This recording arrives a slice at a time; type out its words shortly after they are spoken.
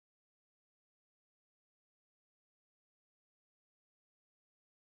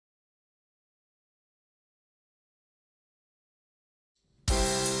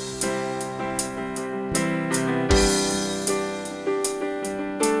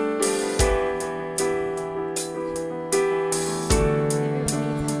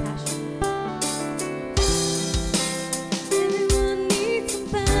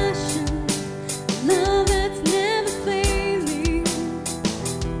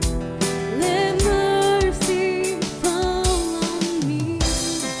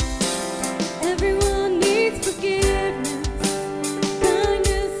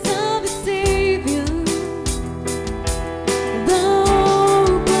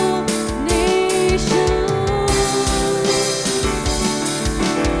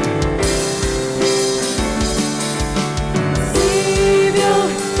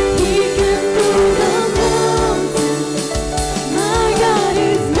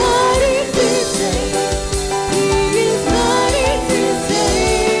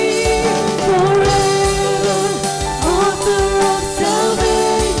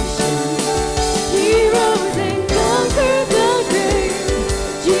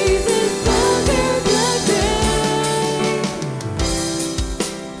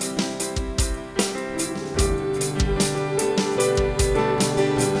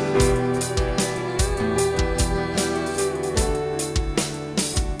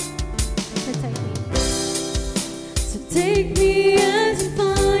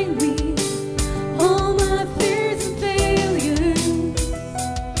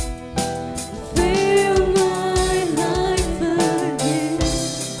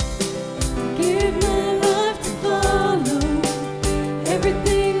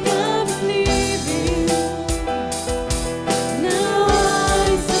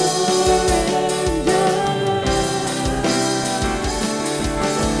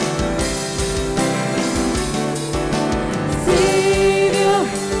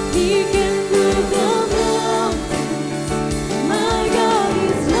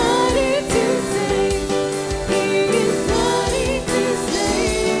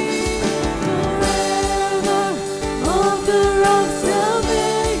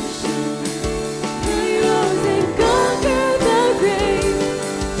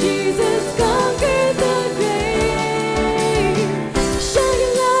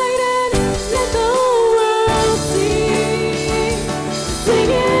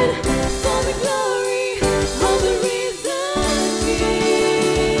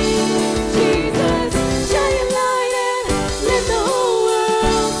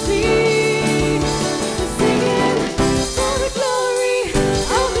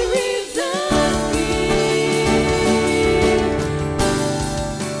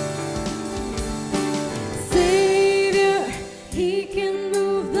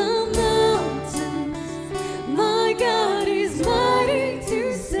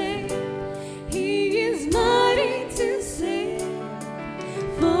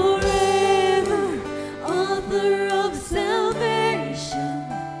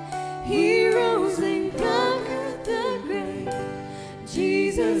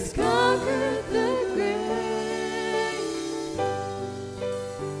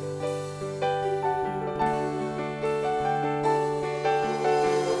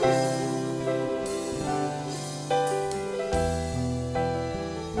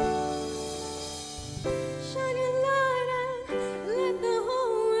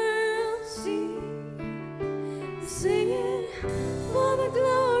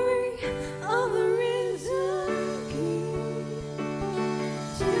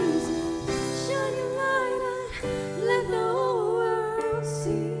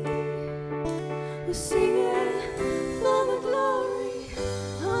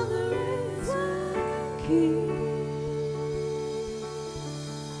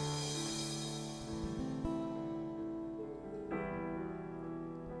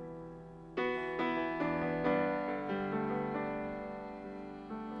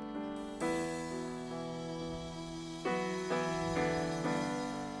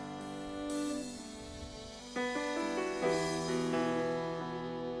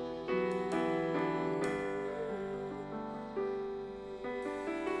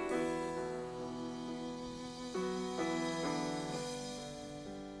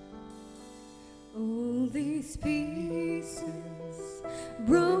these pieces,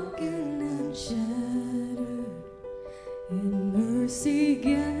 broken and shattered, in mercy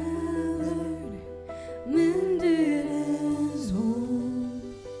gathered, mended as whole,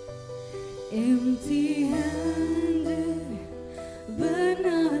 empty-handed, but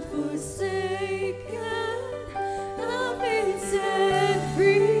not forsaken. I've been set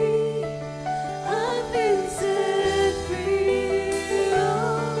free. I've been set free.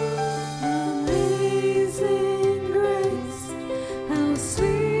 Oh, amazing grace, how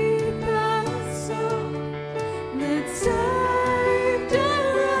sweet the sound that saved a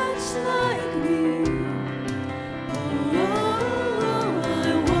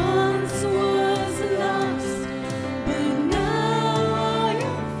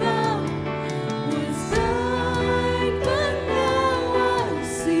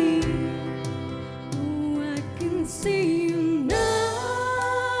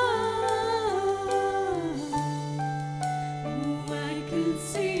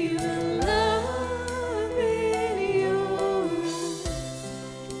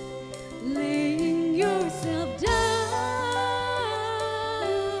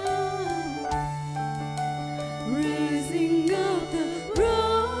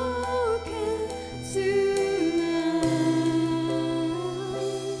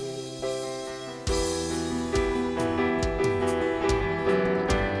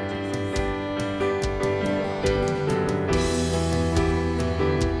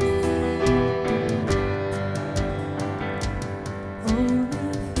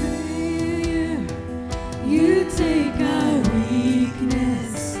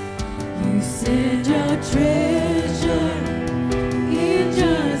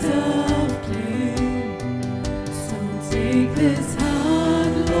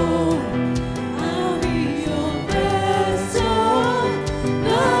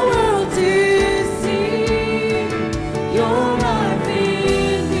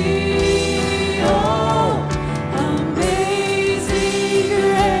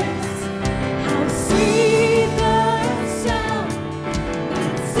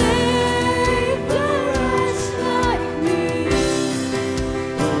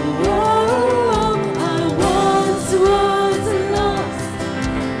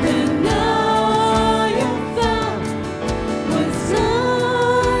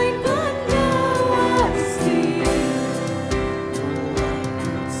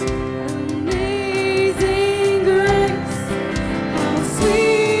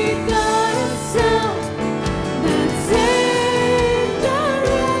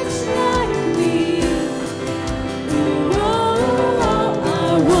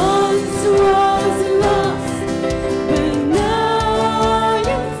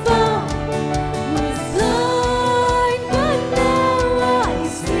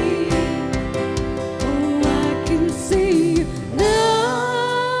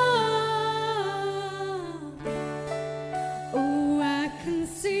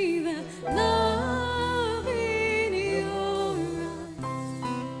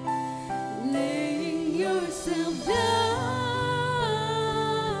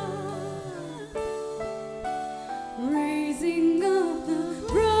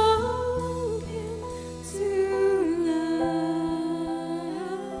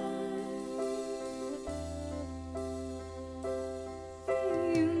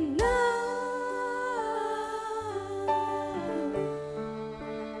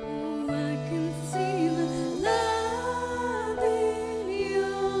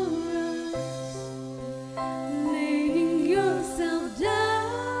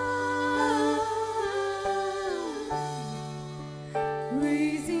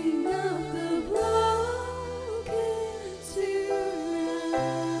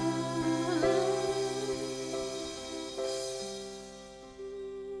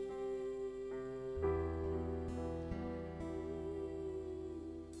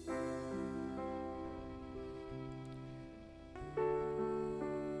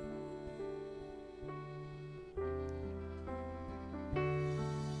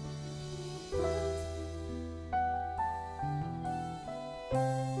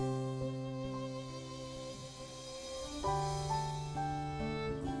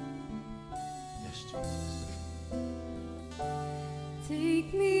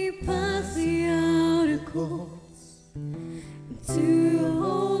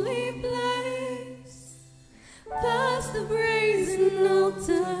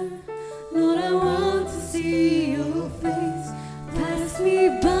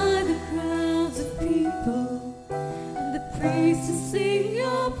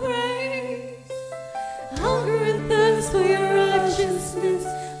thirst for your righteousness,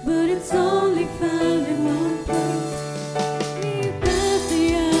 but it's only found in one place. We pass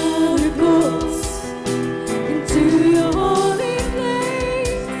the outer courts into your holy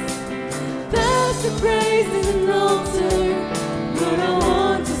place. Pass the praise in an altar, Lord, I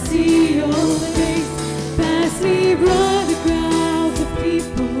want to see your face. Pass me by the crowds of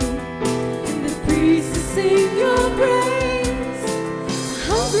people, and the priests to sing your praise. I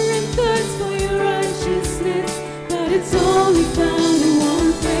hunger and thirst for your righteousness, but it's only found in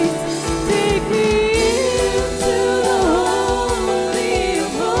one place. Take me into the holy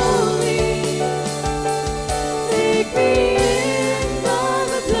of holies. Take me in by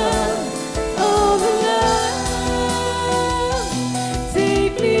the blood of the Lamb.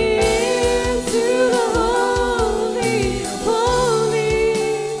 Take me into the holy of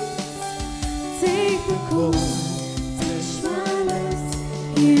holies. Take the cold, touch my lips,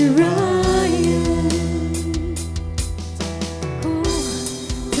 here I am. Cold,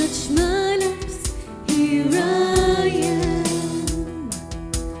 touch my lips, here I am.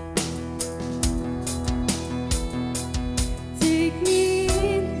 Take me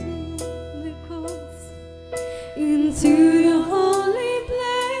into the courts, into the holy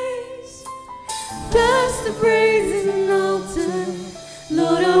place. Pass the praise in an altar,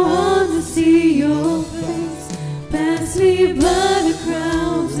 Lord, I want to see your face. Pass me by the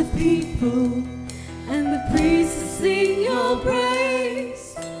crowds of people, and the priests sing your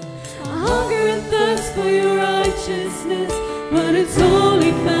praise. I hunger and thirst for your righteousness, but it's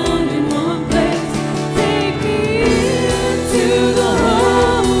only found in one place. Take me into the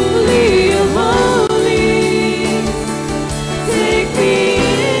holy of holies. Take me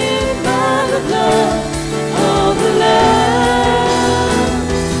in by the blood of the Lamb.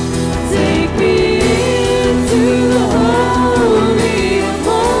 Take me into the holy of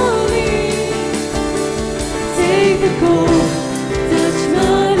holies. Take the cold, touch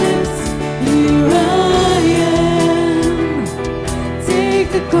my lips, here I am. Take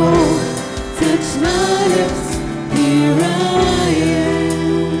the cold, touch my lips, here I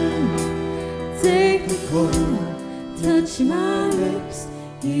am. Take the cold, touch my lips,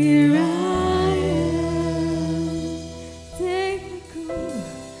 here I am. Take the cold,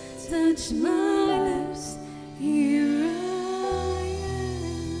 touch my lips, here I am.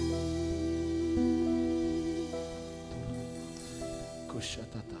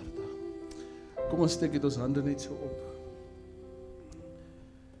 Koshatatarda. Kom ons steek dit ons hande net so op.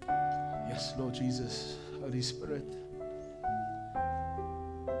 Yes, Lord Jesus, Holy Spirit.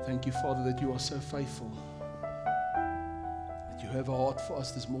 Thank you, Father, that you are so faithful. That you have a heart for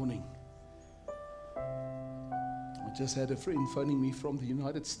us this morning. I just had a friend phoning me from the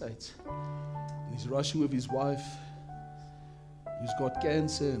United States. And he's rushing with his wife. He's got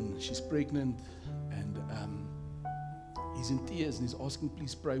cancer and she's pregnant. And he's in tears and he's asking,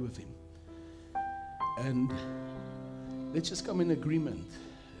 please pray with him. And let's just come in agreement.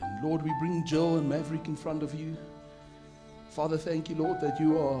 And Lord, we bring Jill and Maverick in front of you. Father, thank you, Lord, that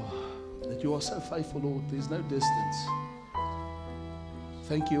you are so faithful, Lord. There's no distance.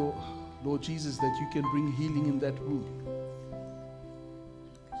 Thank you, Lord Jesus, that you can bring healing in that womb.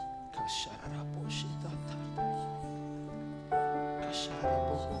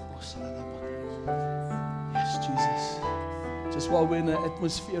 Yes, Jesus. Just while we're in an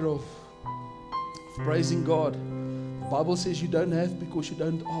atmosphere of praising God, the Bible says you don't have because you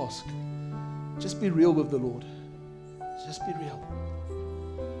don't ask. Just be real with the Lord. Just be real.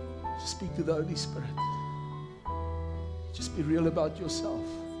 Just speak to the Holy Spirit. Just be real about yourself.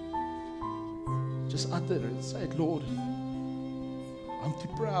 Just utter it. Say it, Lord, I'm too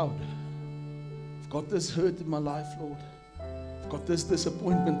proud. I've got this hurt in my life, Lord. I've got this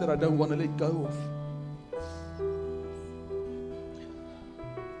disappointment that I don't want to let go of.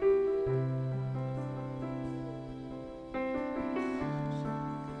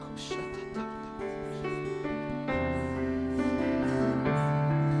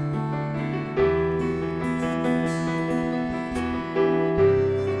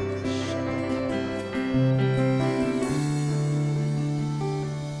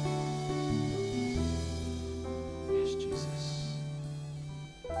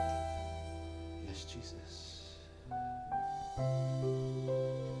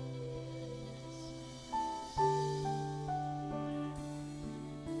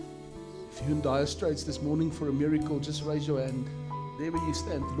 If you're in dire straits this morning for a miracle, just raise your hand. There where you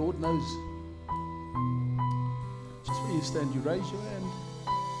stand, the Lord knows. Just where you stand, you raise your hand.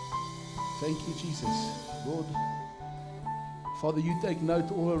 Thank you, Jesus. Lord, Father, you take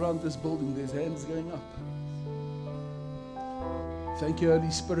note all around this building. There's hands going up. Thank you, Holy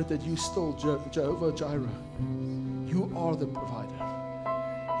Spirit, that you still Jehovah Jireh. You are the provider.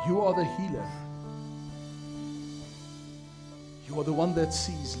 You are the healer. You are the one that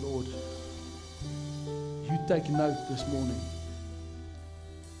sees, Lord. You take note this morning.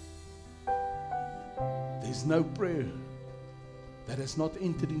 There's no prayer that has not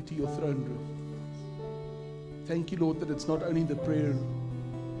entered into your throne room. Thank you, Lord, that it's not only the prayer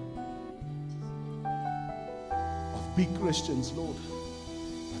of big Christians, Lord,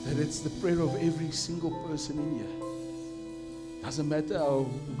 but that it's the prayer of every single person in here. Doesn't matter how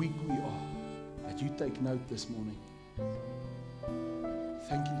weak we are, that you take note this morning.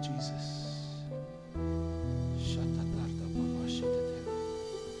 Thank you, Jesus.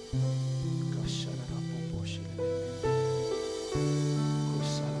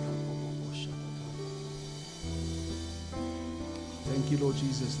 Thank you, Lord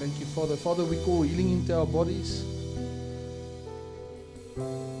Jesus. Thank you, Father. Father, we call healing into our bodies.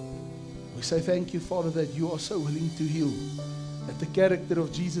 We say thank you, Father, that you are so willing to heal. That the character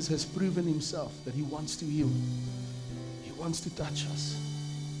of Jesus has proven himself, that he wants to heal. He wants to touch us.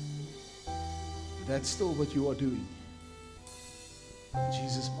 That's still what you are doing. In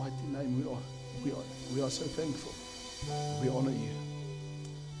Jesus' mighty name, we are so thankful. We honor you.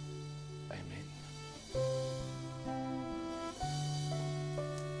 Amen.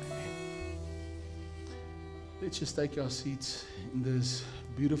 Amen. Let's just take our seats in this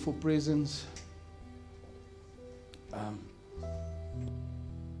beautiful presence.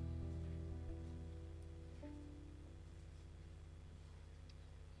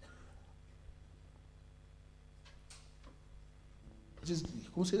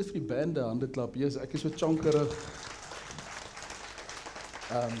 Kom ons sê dit vir die band daar, hande klap. Yes, ek is so chonkerig.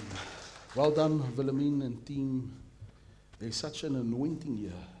 Well done, Wilhelmine and team. There's such an anointing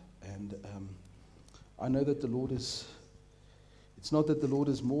here. And I know that the Lord is, it's not that the Lord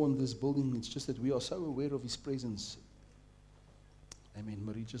is more in this building, it's just that we are so aware of his presence. Amen.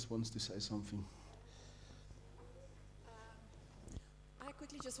 Marie just wants to say something. I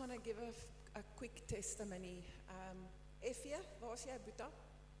quickly just want to give a quick testimony. Effie, waar is jy, Boeta?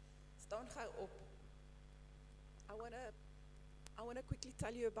 Staan gou op. I want to quickly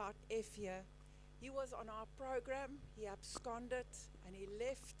tell you about Effie. He was on our program, he absconded and he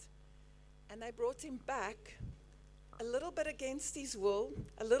left, and they brought him back a little bit against his will,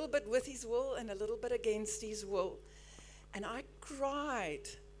 a little bit with his will, and a little bit against his will. And I cried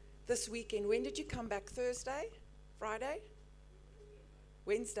this weekend. When did you come back? Thursday? Friday?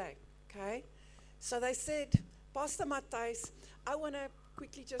 Wednesday, okay? So they said, Pastor Matthijs, I want to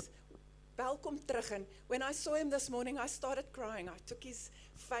quickly just welcome terug. And when I saw him this morning, I started crying. I took his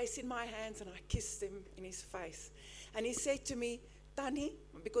face in my hands and I kissed him in his face. And he said to me, Tannie,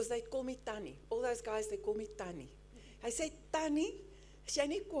 because they call me Tannie. All those guys, they call me Tannie. Hy sê, Tannie, is jy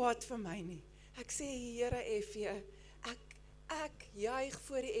nie kwaad vir my nie? Ek sê, Here Effie, ek juig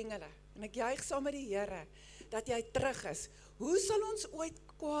voor die engele. En ek juig saam met die Here, dat jy terug is. Hoe sal ons ooit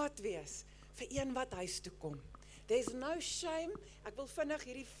kwaad wees vir een wat huis toe kom? There's no shame. Ek wil vinnig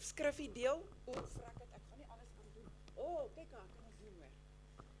hierdie skrifgie deel. Vrek het, ek gaan nie alles kan doen. Kyk haar, kan ons nie meer.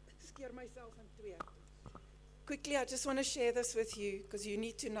 Skeer myself in twee. Quickly, I just want to share this with you, because you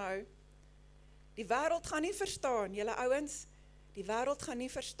need to know. Die wêreld gaan nie verstaan, julle ouens, die wêreld gaan nie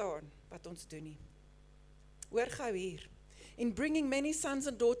verstaan wat ons doen nie. Hoor gou hier. In bringing many sons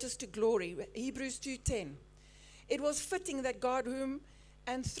and daughters to glory, Hebrews 2:10, it was fitting that God, whom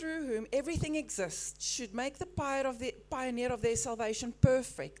and through whom everything exists, should make the pioneer of their salvation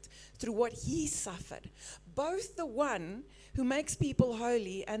perfect through what he suffered. Both the one who makes people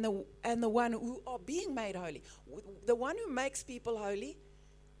holy and the one who are being made holy. The one who makes people holy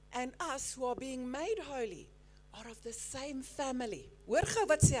and us who are being made holy are of the same family. Hoor gou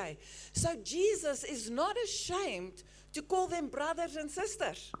wat sê hy. So Jesus is not ashamed to call them brothers and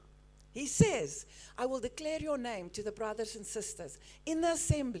sisters. He says, I will declare your name to the brothers and sisters. In the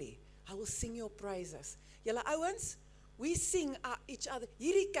assembly, I will sing your praises. Julle ouens, we sing each other.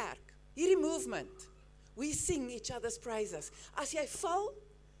 Hierdie kerk, hierdie movement, we sing each other's praises. As jy val,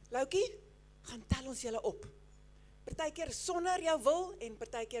 Loukie, gaan tel ons julle op. Partykeer sonder jou wil en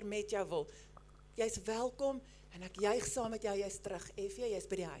partykeer met jou wil. Jy's welkom en ek juig saam met jou, jy's terug. Effie, jy's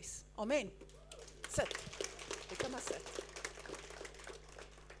by die huis. Amen. Sit. Jy kan maar sit.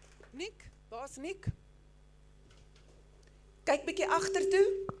 Nick, waar's Nick? Kyk bietjie agter toe.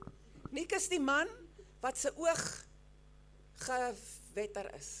 Nick is die man wat se oog gewetter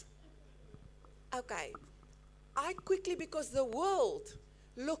is. Okay. I quickly, because the world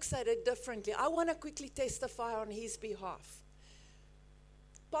looks at it differently, I want to quickly testify on his behalf.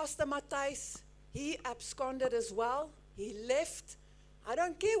 Pastor Matthijs, he absconded as well. He left I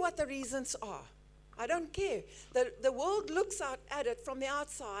don't care what the reasons are. I don't care. The world looks out at it from the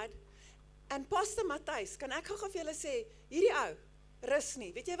outside. En Pastor Matthys, kan ek gou vir julle sê, hierdie ou, rus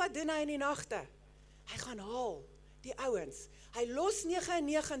nie. Weet jy wat doen hy in die nagte? Hy gaan haal die ouens. Hy los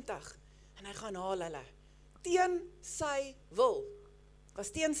 99 en hy gaan haal hulle. Teen sy wil.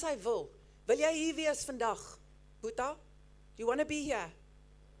 Was teen sy wil. Wil jy hier wees vandag? Boeta, do you want to be here?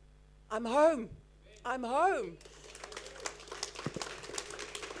 I'm home. I'm home.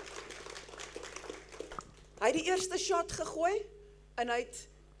 Hy het die eerste shot gegooi en hy het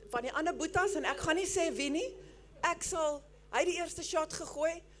van die ander boetas, en ek gaan nie sê wie nie, hy het die eerste shot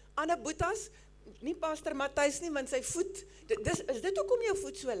gegooi, ander boetas, nie Pastor Matthys nie, want sy voet, is dit hoekom jou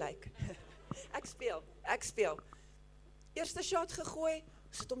voet so lyk? Ek speel. Eerste shot gegooi,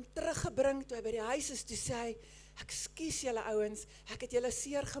 ons het hom teruggebring, toe hy by die huis is, toe sê hy, ekskuus julle ouens, ek het julle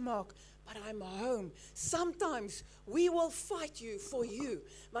seer gemaak, but I'm home. Sometimes we will fight you for you,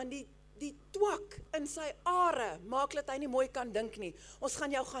 want die twak in sy are, maak dat hy nie mooi kan dink nie. Ons gaan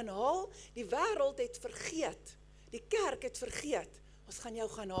jou gaan haal, die wêreld het vergeet, die kerk het vergeet, ons gaan jou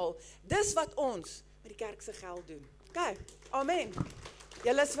gaan haal. Dis wat ons met die kerk se geld doen. Okay, amen.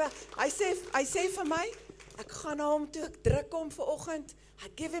 Julle is weg. Hy sê vir my, ek gaan na hom toe, ek druk hom vanoggend,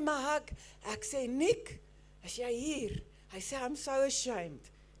 I give him a hug, ek sê, Nick, is jy hier? Hy sê, I'm so ashamed.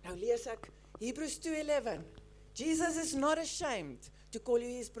 Nou lees ek Hebrews 2:11. Jesus is not ashamed to call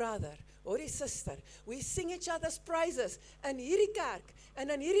you his brother or his sister. We sing each other's praises. In hierdie kerk and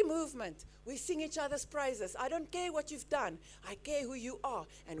in hierdie movement, we sing each other's praises. I don't care what you've done. I care who you are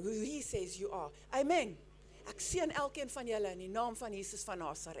and who he says you are. Amen. Ek seën elkeen van julle in die naam van Jesus van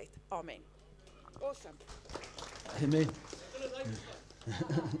Nazareth. Amen. Awesome. Amen.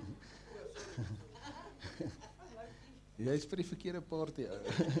 Jy is vir die verkeerde party.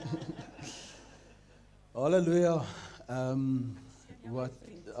 Halleluja.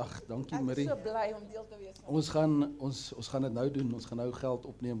 Dankie Marie. Ek is so bly om deel te wees. Ons gaan dit nou doen. Ons gaan nou geld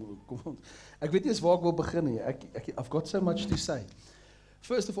opneem. Kom. Ek weet nie eens waar ek wil begin nie. I've got so much to say.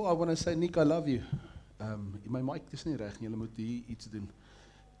 First of all, I want to say, Nick, I love you. My mic is nie reg nie. Julle moet hier iets doen.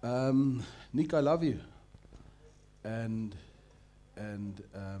 Nick, I love you. And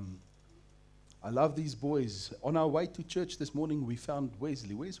I love these boys. On our way to church this morning, we found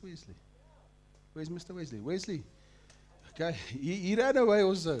Wesley. Where's Wesley? Where's Mr. Wesley? Wesley? Okay, he ran away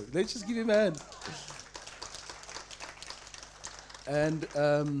also. Let's just give him a hand. And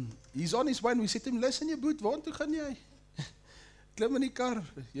he's on his way, and we said to him, listen, jy boet, waartoe gaan jy? Klim in die kar,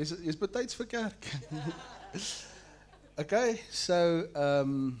 jy's betyds vir kerk. Okay, so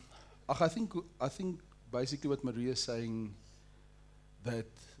I think basically what Maria is saying, that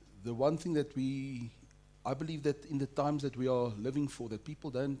the one thing that I believe that in the times that we are living for, that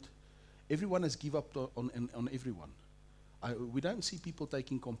people everyone has give up on everyone. We don't see people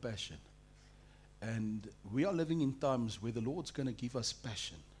taking compassion. And we are living in times where the Lord's going to give us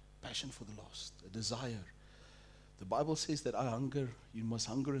passion for the lost, a desire. The Bible says that you must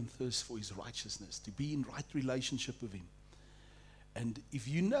hunger and thirst for his righteousness, to be in right relationship with him. And if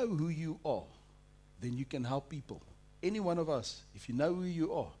you know who you are, then you can help people. Any one of us, if you know who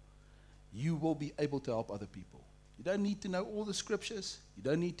you are, you will be able to help other people. You don't need to know all the scriptures. You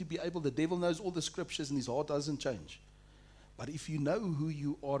don't need to be able, the devil knows all the scriptures and his heart doesn't change. But if you know who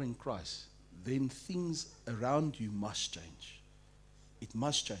you are in Christ, then things around you must change. It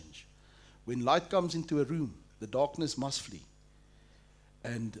must change. When light comes into a room, the darkness must flee.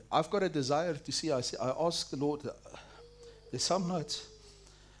 And I've got a desire to see, I ask the Lord, there's some nights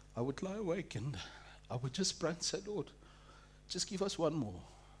I would lie awake and I would just pray and say, Lord, just give us one more.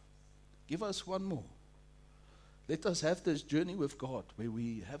 Give us one more. Let us have this journey with God where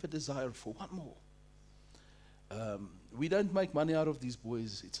we have a desire for one more. We don't make money out of these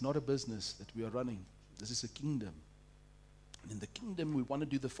boys. It's not a business that we are running. This is a kingdom. And in the kingdom, we want to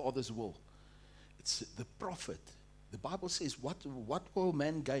do the Father's will. It's the prophet. The Bible says, what will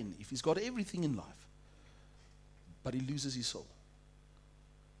man gain if he's got everything in life, but he loses his soul?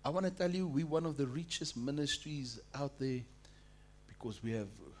 I want to tell you, we're one of the richest ministries out there because we have,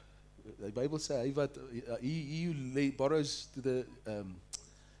 the Bible says, he who borrows to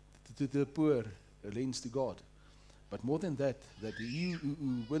the poor lends to God. But more than that he who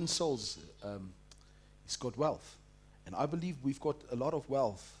wins souls, he's got wealth. And I believe we've got a lot of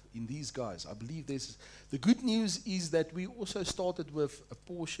wealth in these guys. I believe the good news is that we also started with a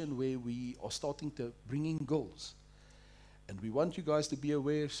portion where we are starting to bring in girls. And we want you guys to be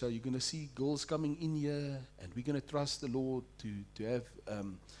aware, so you're going to see girls coming in here, and we're going to trust the Lord to have,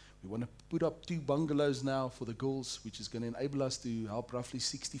 we want to put up 2 bungalows now for the girls, which is going to enable us to help roughly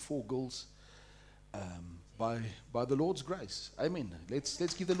 64 girls. by the Lord's grace. Amen.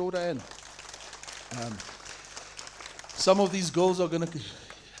 Let's give the Lord a hand. Some of these girls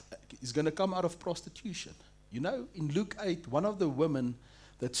is going to come out of prostitution. You know, in Luke 8, one of the women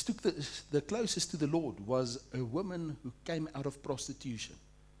that stood the closest to the Lord was a woman who came out of prostitution.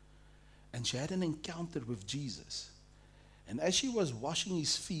 And she had an encounter with Jesus. And as she was washing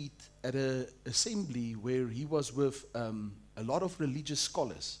his feet at an assembly where he was with a lot of religious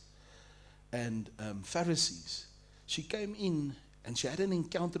scholars and Pharisees, she came in and she had an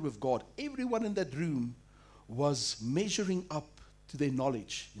encounter with God. Everyone in that room was measuring up to their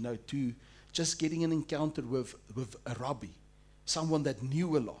knowledge, you know, to just getting an encounter with a rabbi, someone that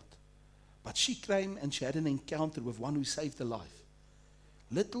knew a lot. But she came and she had an encounter with one who saved a life.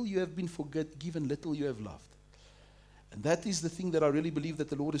 Little you have been forgiven, little you have loved. And that is the thing that I really believe that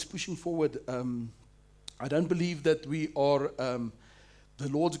the Lord is pushing forward. I don't believe that we are, the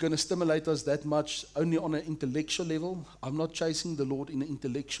Lord's going to stimulate us that much only on an intellectual level. I'm not chasing the Lord in an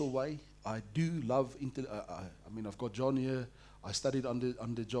intellectual way. I do love, I mean, I've got John here. I studied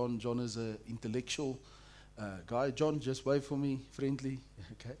under John. John is an intellectual guy. John, just wave for me, friendly.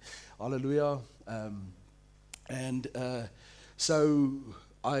 Okay, hallelujah. So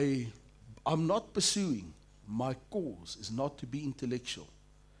I'm not pursuing. My cause is not to be intellectual.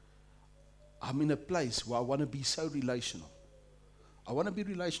 I'm in a place where I want to be so relational. I want to be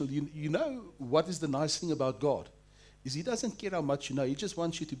relational. You know what is the nice thing about God? Is He doesn't care how much you know. He just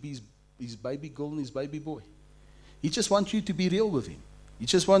wants you to be his baby girl and his baby boy. He just wants you to be real with Him. He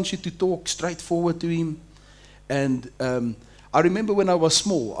just wants you to talk straightforward to Him. And I remember when I was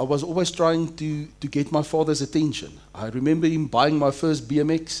small, I was always trying to get my father's attention. I remember him buying my first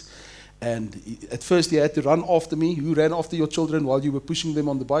BMX. And at first he had to run after me. Who ran after your children while you were pushing them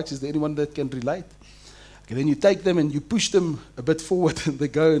on the bikes? Is there anyone that can relate? Okay, then you take them and you push them a bit forward and they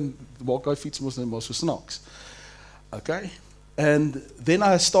go and walk out fiets mos and so snacks. Okay? And then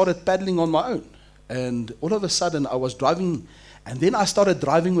I started paddling on my own. And all of a sudden I was driving, and then I started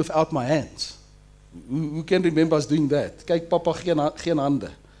driving without my hands. Who can remember us doing that? Kyk, papa geen hande.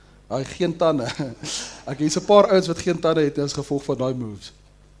 Hy geen tande. Okay, hier's 'n paar ouens wat geen tande het as gevolg van daai moves.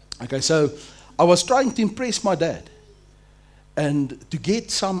 Okay, so I was trying to impress my dad and to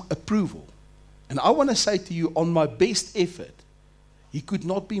get some approval. And I want to say to you, on my best effort, he could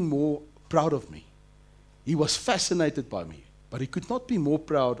not be more proud of me. He was fascinated by me, but he could not be more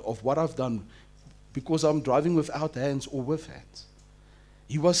proud of what I've done because I'm driving without hands or with hands.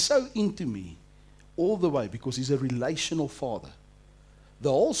 He was so into me all the way because he's a relational father. The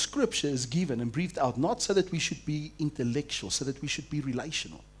whole scripture is given and breathed out, not so that we should be intellectual, so that we should be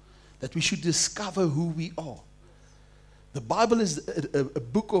relational. That we should discover who we are. The Bible is a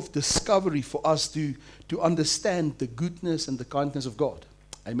book of discovery for us to understand the goodness and the kindness of God.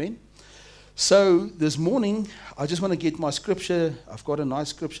 Amen? So this morning, I just want to get my scripture. I've got a nice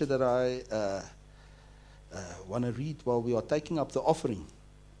scripture that I want to read while we are taking up the offering.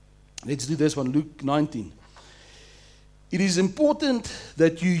 Let's do this one, Luke 19. It is important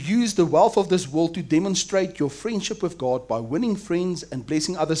that you use the wealth of this world to demonstrate your friendship with God by winning friends and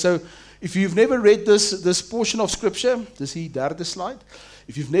blessing others. So if you've never read this portion of scripture, dis die derde slide.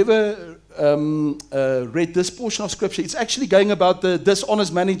 If you've never read this portion of scripture, it's actually going about the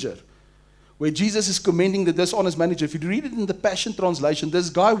dishonest manager, where Jesus is commending the dishonest manager. If you read it in the Passion Translation, this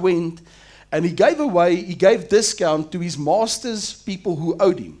guy went and he gave discount to his master's people who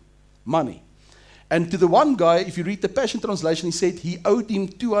owed him money. And to the one guy, if you read the Passion Translation, he said he owed him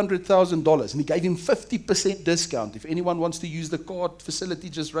 $200,000 and he gave him 50% discount. If anyone wants to use the card facility,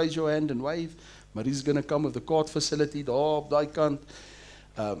 just raise your hand and wave. Marie's going to come with the card facility, daar op daai kant,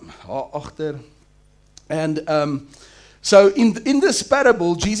 agter. And so in this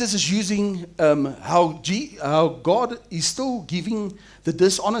parable, Jesus is using how God is still giving the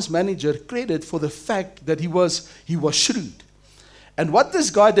dishonest manager credit for the fact that he was shrewd. And what this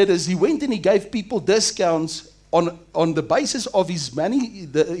guy did is he went and he gave people discounts on the basis of his money,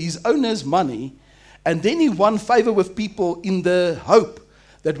 his owner's money, and then he won favor with people in the hope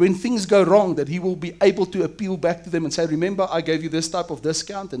that when things go wrong, that he will be able to appeal back to them and say, remember, I gave you this type of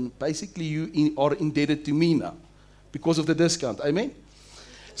discount, and basically you are indebted to me now because of the discount. Amen?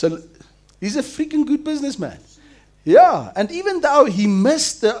 So he's a freaking good businessman. Yeah, and even though he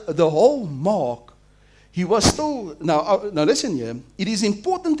missed the whole mark, he was still, now listen here, it is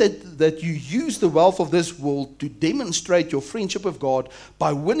important that you use the wealth of this world to demonstrate your friendship with God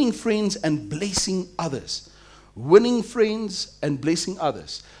by winning friends and blessing others. Winning friends and blessing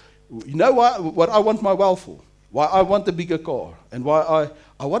others. You know what I want my wealth for? Why I want a bigger car. And why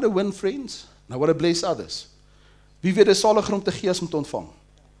I want to win friends and I want to bless others. Wie weet is saliger om te gee as om te ontvang?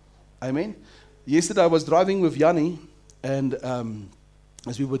 Amen? Yesterday I was driving with Yanni, and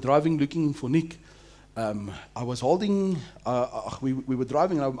as we were driving looking for Nick, I was holding, we were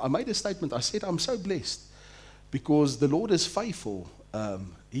driving, and I made a statement. I said, I'm so blessed because the Lord is faithful.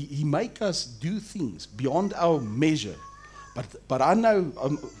 He make us do things beyond our measure. But I know,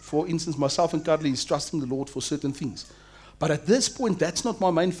 for instance, myself and Cuddly is trusting the Lord for certain things. But at this point, that's not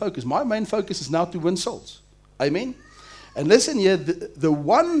my main focus. My main focus is now to win souls. Amen? And listen here, the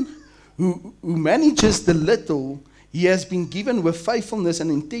one who manages the little, he has been given with faithfulness and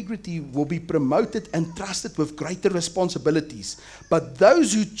integrity, will be promoted and trusted with greater responsibilities. But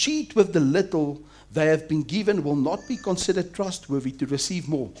those who cheat with the little they have been given will not be considered trustworthy to receive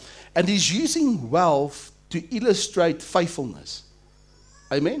more. And he's using wealth to illustrate faithfulness.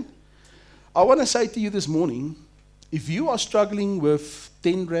 Amen? I want to say to you this morning, if you are struggling with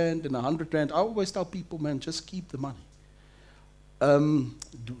 10 rand and 100 rand, I always tell people, man, just keep the money.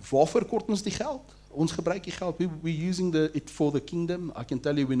 Waarvoor kort ons die geld? Ons gebruik die geld. We're using it for the kingdom. I can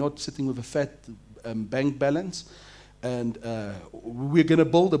tell you we're not sitting with a fat bank balance. And we're going to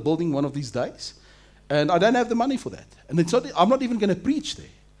build a building one of these days. And I don't have the money for that. And I'm not even going to preach there.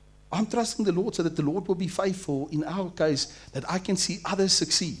 I'm trusting the Lord so that the Lord will be faithful in our case, that I can see others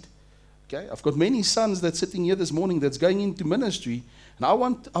succeed. Okay? I've got many sons that's sitting here this morning that's going into ministry, and I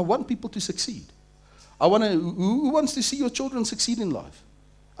want people to succeed. Who wants to see your children succeed in life?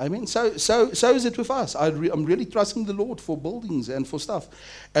 I mean, so is it with us. I'm really trusting the Lord for buildings and for stuff.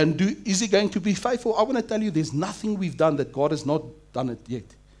 And is He going to be faithful? I want to tell you, there's nothing we've done that God has not done it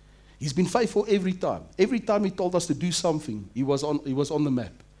yet. He's been faithful every time. Every time He told us to do something, He was on the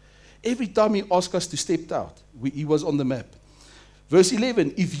map. Every time He asked us to step out, He was on the map. Verse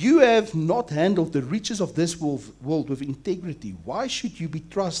 11, if you have not handled the riches of this world with integrity, why should you be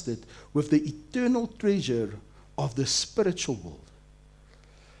trusted with the eternal treasure of the spiritual world?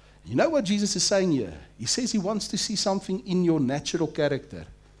 You know what Jesus is saying here? He says He wants to see something in your natural character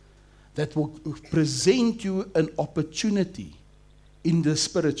that will present you an opportunity in the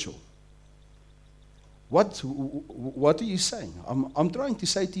spiritual. What are you saying? I'm trying to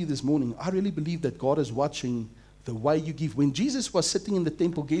say to you this morning, I really believe that God is watching the way you give. When Jesus was sitting in the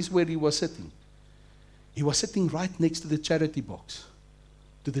temple, guess where He was sitting? He was sitting right next to the charity box,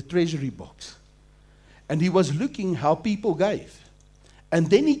 to the treasury box. And He was looking how people gave. And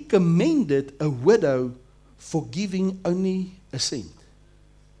then He commended a widow for giving only a cent.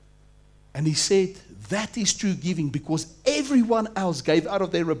 And He said, that is true giving, because everyone else gave out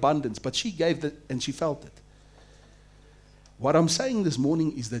of their abundance, but she gave it and she felt it. What I'm saying this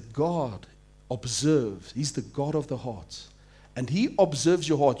morning is that God observes. He's the God of the hearts. And He observes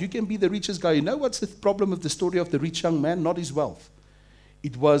your heart. You can be the richest guy. You know what's the problem with the story of the rich young man? Not his wealth.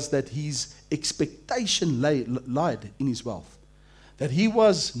 It was that his expectation lied in his wealth. That he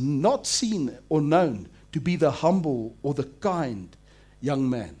was not seen or known to be the humble or the kind young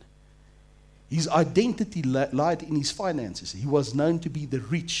man. His identity lied in his finances. He was known to be the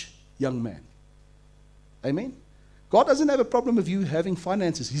rich young man. Amen? God doesn't have a problem with you having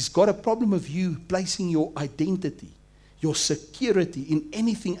finances. He's got a problem with you placing your identity, your security in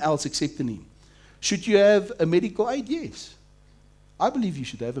anything else except in Him. Should you have a medical aid? Yes. I believe you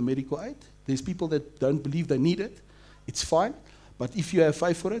should have a medical aid. There's people that don't believe they need it. It's fine. But if you have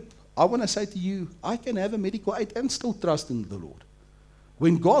faith for it, I want to say to you, I can have a medical aid and still trust in the Lord.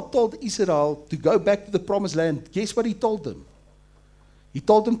 When God told Israel to go back to the promised land, guess what He told them? He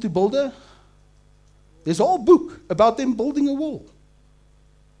told them to build there's a whole book about them building a wall.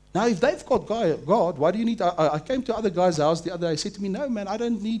 Now, if they've got God, why do you need... I came to other guy's house the other day. He said to me, no, man, I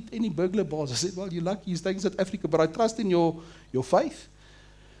don't need any burglar bars. I said, well, you're lucky. You're staying in South Africa, but I trust in your faith.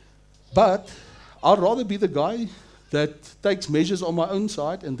 But I'd rather be the guy that takes measures on my own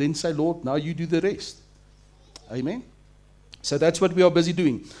side and then say, Lord, now you do the rest. Amen? So that's what we are busy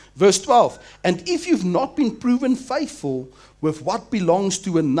doing. Verse 12, and if you've not been proven faithful with what belongs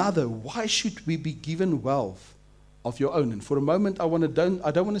to another, why should we be given wealth of your own? And for a moment, I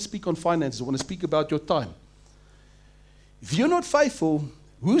don't want to speak on finances. I want to speak about your time. If you're not faithful,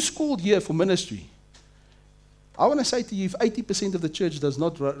 who's called here for ministry? I want to say to you, if 80% of the church does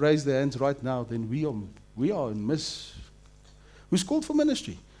not raise their hands right now, then we are in miss. Who's called for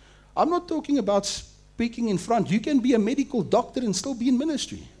ministry? I'm not talking about speaking in front. You can be a medical doctor and still be in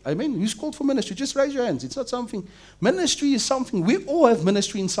ministry. Amen. Who's called for ministry? Just raise your hands. It's not something. Ministry is something. We all have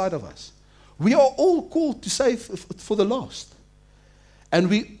ministry inside of us. We are all called to save for the lost. And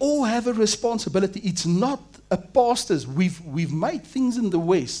we all have a responsibility. It's not a pastor's. We've made things in the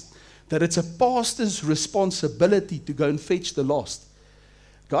West that it's a pastor's responsibility to go and fetch the lost.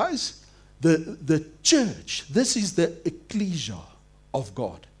 Guys, the church, this is the ecclesia of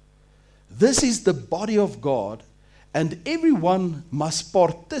God. This is the body of God, and everyone must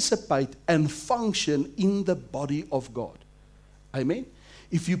participate and function in the body of God. Amen?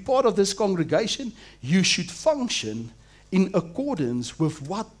 If you're part of this congregation, you should function in accordance with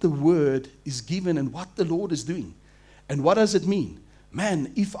what the word is given and what the Lord is doing. And what does it mean?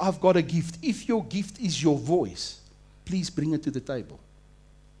 Man, if I've got a gift, if your gift is your voice, please bring it to the table.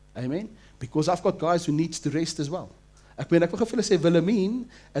 Amen? Because I've got guys who needs to rest as well. Ek wil vir hulle sê, Wilhelmine,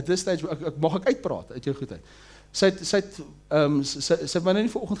 at this stage, mag ek uitpraat uit jou goedheid. Sy het my nou nie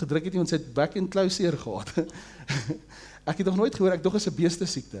vanoggend gedruk het nie, want sy het back and close gehad. Ek het nog nooit gehoor, ek dog is 'n beeste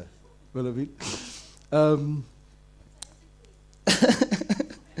siekte, Wilhelmine.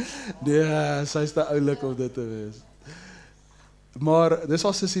 Nee, sy is te oulik om dit te wees. Maar dis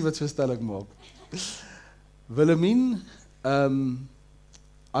al sussie wat so stelling maak. Wilhelmine,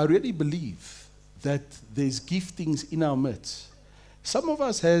 I really believe that there's giftings in our midst. Some of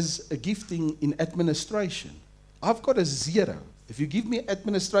us has a gifting in administration. I've got a 0. If you give me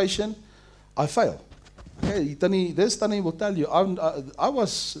administration, I fail. Okay, Tanny will tell you.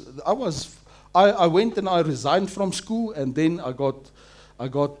 I went and I resigned from school, and then I got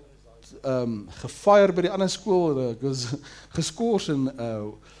gefired by die ander skool, gescoors, and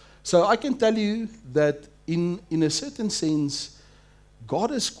so I can tell you that in a certain sense,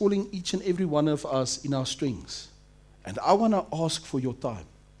 God is calling each and every one of us in our strengths. And I want to ask for your time.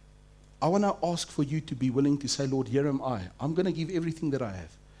 I want to ask for you to be willing to say, Lord, here am I. I'm going to give everything that I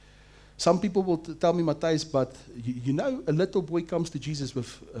have. Some people will tell me, Matthijs, but you know, a little boy comes to Jesus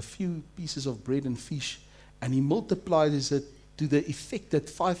with a few pieces of bread and fish, and he multiplies it to the effect that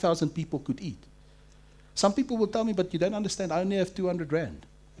 5,000 people could eat. Some people will tell me, but you don't understand, I only have 200 rand.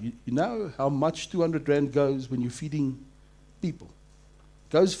 You know how much 200 rand goes when you're feeding people.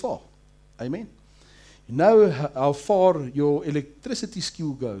 It goes far. Amen. You know how far your electricity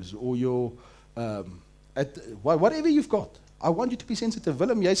skill goes, or your whatever you've got. I want you to be sensitive.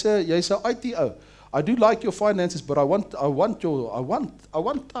 Willem, jy's a ITO. I do like your finances, but I want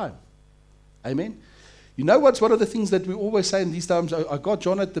time. Amen. You know what's one of the things that we always say in these times? I got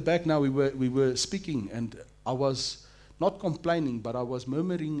John at the back now. We were speaking, and I was not complaining, but I was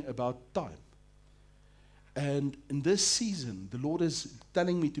murmuring about time. And in this season, the Lord is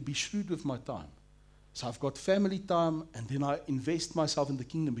telling me to be shrewd with my time. So I've got family time, and then I invest myself in the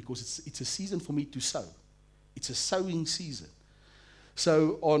kingdom, because it's a season for me to sow. It's a sowing season.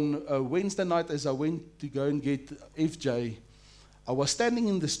 So on Wednesday night, as I went to go and get FJ, I was standing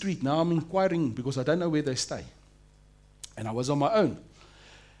in the street. Now I'm inquiring because I don't know where they stay. And I was on my own.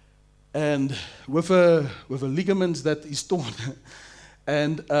 And with a ligament that is torn.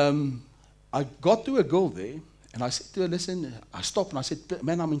 And I got to a girl there, and I said to her, listen, I stopped and I said,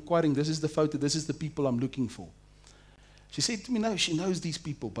 man, I'm inquiring. This is the photo. This is the people I'm looking for. She said to me, no, she knows these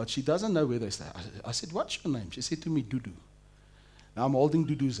people, but she doesn't know where they stay. I said, what's your name? She said to me, Dudu. Now I'm holding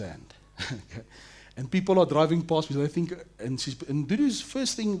Dudu's hand. And people are driving past me, so they think, and Dudu's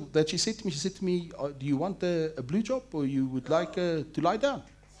first thing that she said to me, do you want a blue job, or you would like to lie down?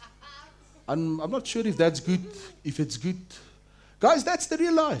 I'm not sure if that's good, if it's good. Guys, that's the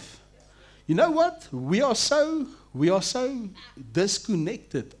real life. You know what? We are so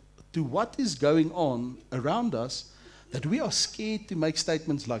disconnected to what is going on around us that we are scared to make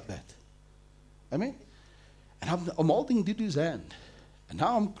statements like that. Amen? And I'm holding Dudu's hand. And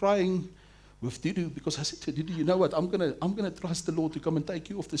now I'm crying with Dudu, because I said to Dudu, you know what, I'm gonna trust the Lord to come and take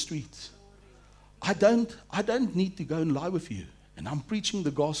you off the streets. I don't need to go and lie with you. And I'm preaching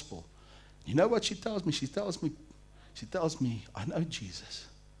the gospel. You know what she tells me? She tells me, I know Jesus.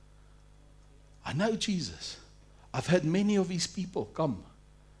 I know Jesus. I've had many of these people come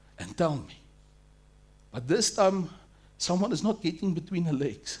and tell me. But this time, someone is not getting between her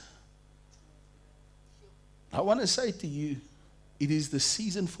legs. I want to say to you, it is the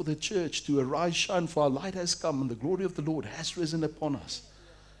season for the church to arise, shine, for our light has come, and the glory of the Lord has risen upon us.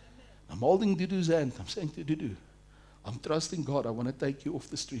 I'm holding Dudu's hand. I'm saying to Dudu, I'm trusting God. I want to take you off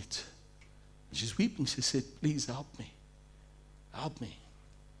the streets. And she's weeping. She said, please help me. Help me.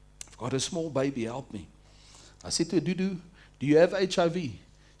 I've got a small baby. Help me. I said to her, Dudu, do you have HIV?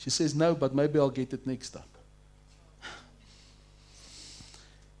 She says, no, but maybe I'll get it next time.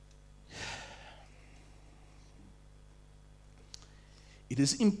 It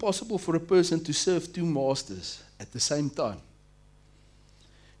is impossible for a person to serve two masters at the same time.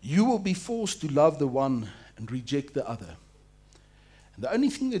 You will be forced to love the one and reject the other. And the only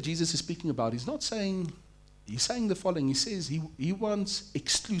thing that Jesus is speaking about, he's saying the following. He says he wants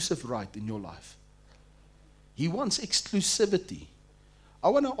exclusive right in your life. He wants exclusivity. I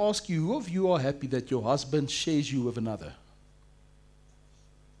want to ask you, who of you are happy that your husband shares you with another?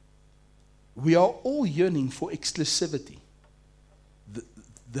 we are all yearning for exclusivity.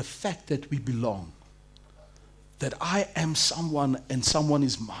 The fact that we belong. That I am someone and someone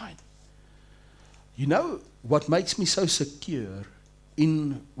is mine. You know, what makes me so secure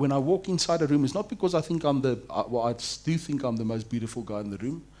when I walk inside a room is not because I think I do think I'm the most beautiful guy in the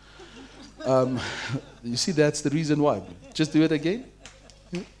room. You see, that's the reason why. Just do it again.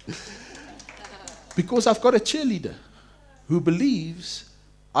 Because I've got a cheerleader who believes,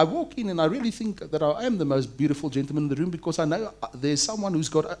 I walk in and I really think that I am the most beautiful gentleman in the room because I know there's someone who's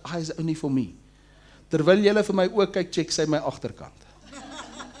got eyes only for me. Terwyl julle vir my oog kyk, check sy my agterkant.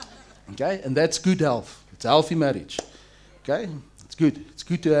 Okay, and that's good health. It's a healthy marriage. Okay, it's good. It's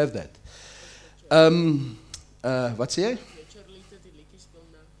good to have that. Wat sê jy?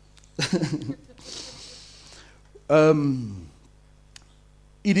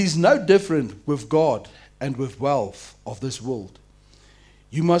 It is no different with God and with wealth of this world.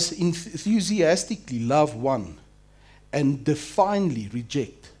 You must enthusiastically love one and defiantly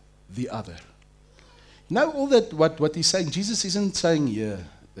reject the other. Now, all that what he's saying, Jesus isn't saying here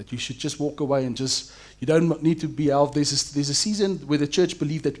that you should just walk away and you don't need to be healthy. There's a season where the church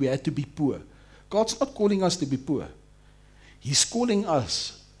believed that we had to be poor. God's not calling us to be poor. He's calling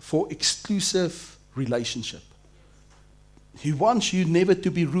us for exclusive relationship. He wants you never to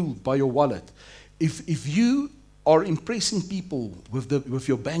be ruled by your wallet. If you are impressing people with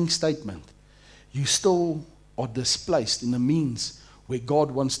your bank statement, you still are displaced in a means where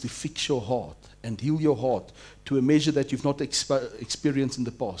God wants to fix your heart and heal your heart to a measure that you've not experienced in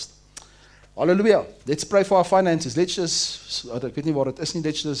the past. Hallelujah. Let's pray for our finances. Let's just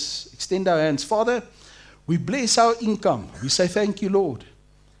extend our hands. Father, we bless our income. We say thank you, Lord.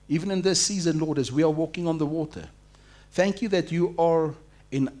 Even in this season, Lord, as we are walking on the water. Thank you that you are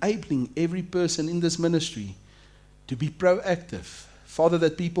enabling every person in this ministry to be proactive. Father,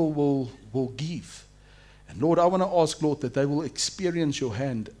 that people will give. And Lord, I want to ask, Lord, that they will experience your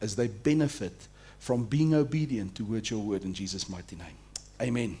hand as they benefit from being obedient towards your word in Jesus' mighty name.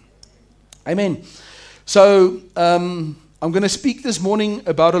 Amen. Amen. So, I'm going to speak this morning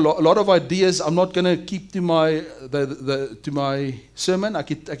about a lot of ideas. I'm not going to keep to my sermon. Ek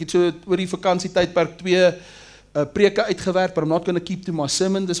het so oor die vakansietydperk 2 preke uitgewerk, but I'm not going to keep to my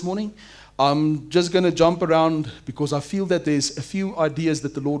sermon this morning. I'm just going to jump around because I feel that there's a few ideas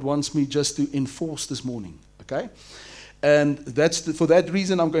that the Lord wants me just to enforce this morning. Okay? And for that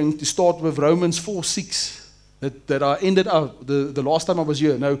reason, I'm going to start with Romans 4:6 that I ended up the last time I was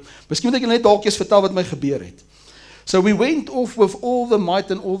here. Nou, miskien moet ek net dalk eers vertel wat my gebeur het. So we went off with all the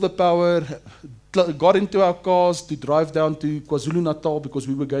might and all the power, got into our cars to drive down to KwaZulu-Natal because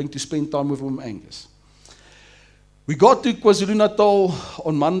we were going to spend time with Angus. We got to KwaZulu-Natal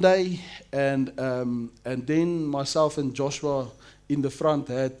on Monday, and then myself and Joshua in the front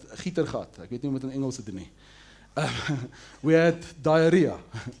had gietergat. Ek weet nie hoe om dit in Engels te doen nie. We had diarrhea.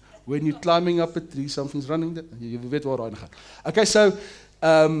 When you're climbing up a tree, something's running. You weet waar daai gaan. Okay, so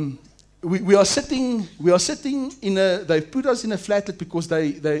we are sitting in they put us in a flatlet because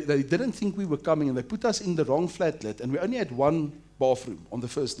they didn't think we were coming, and they put us in the wrong flatlet, and we only had one bathroom on the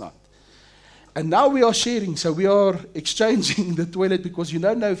first night. And now we are sharing, so we are exchanging the toilet because you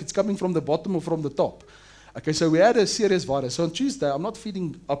don't know if it's coming from the bottom or from the top. Okay, so we had a serious virus. So on Tuesday, I'm not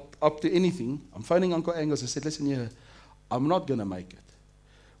feeling up to anything. I'm phoning Uncle Angus. I said, listen here, I'm not going to make it.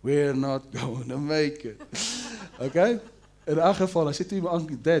 We're not going to make it. Okay? In elk geval, I said to him,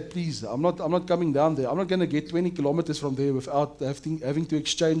 Uncle, Dad, please, I'm not coming down there. I'm not going to get 20 kilometers from there without having to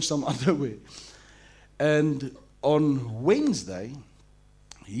exchange some underwear. And on Wednesday,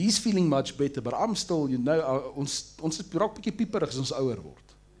 he's feeling much better, but I'm still, you know, ons raak bietjie pieperig as ons ouer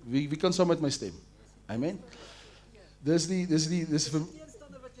word. Wie kan saam met my stem? Amen. Dis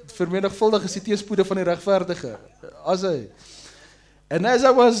vermenigvuldig is die teëspoede van die regverdige. As hy. And as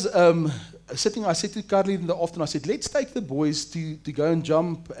I was sitting, I said to Carly in the afternoon, I said, let's take the boys to go and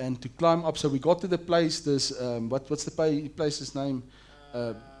jump and to climb up. So we got to the place, this, what's the place's name? I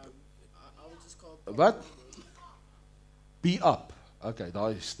would just call it what? Be Up. Okay,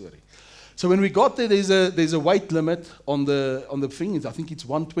 that's story. So when we got there, there's a weight limit on the thing. I think it's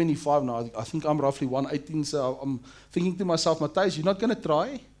 125 now. I think I'm roughly 118. So I'm thinking to myself, Matthijs, you're not going to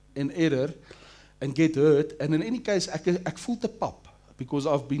try and error and get hurt. And in any case, ek voel te pap because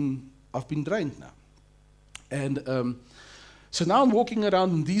I've been drained now. And so now I'm walking around,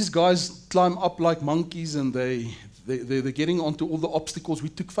 and these guys climb up like monkeys, and they're getting onto all the obstacles. We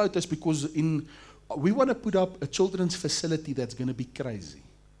took photos because we want to put up a children's facility that's going to be crazy.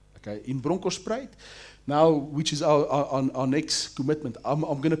 okay, in Bronkhorstspruit. Now, which is our next commitment. I'm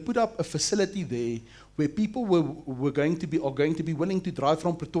going to put up a facility there where people are going to be willing to drive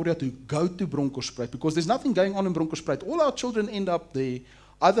from Pretoria to go to Bronkhorstspruit, because there's nothing going on in Bronkhorstspruit. All our children end up there,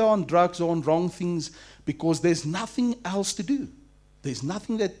 either on drugs or on wrong things, because there's nothing else to do. There's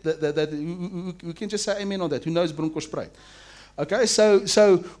nothing that we can just say amen on that. Who knows Bronkhorstspruit? Okay,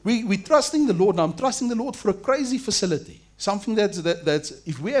 so we're trusting the Lord. Now I'm trusting the Lord for a crazy facility. Something that's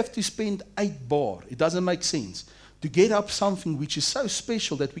if we have to spend 8 bar, it doesn't make sense to get up something which is so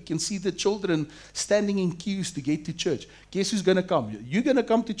special that we can see the children standing in queues to get to church. Guess who's going to come? You're going to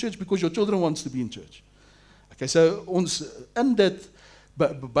come to church because your children wants to be in church. Okay, so ons in dit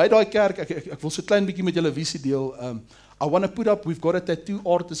by daai kerk, ek wil so klein bietjie met julle visie deel. I want to put up, we've got a tattoo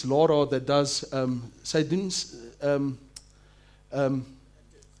artist, Laura, that does sy doen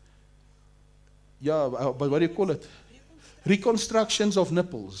but what do you call it? Reconstructions of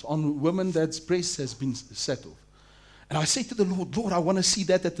nipples on women that's breast has been set off. And I say to the Lord, I want to see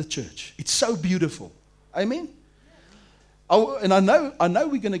that at the church. It's so beautiful. Amen? And I know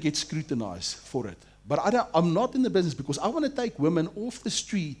we're going to get scrutinized for it. But I'm not in the business, because I want to take women off the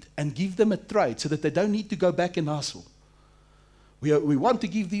street and give them a trade so that they don't need to go back and hustle. We want to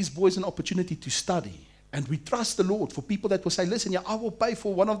give these boys an opportunity to study. And we trust the Lord for people that will say, listen, I will pay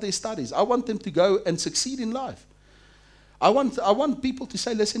for one of their studies. I want them to go and succeed in life. I want people to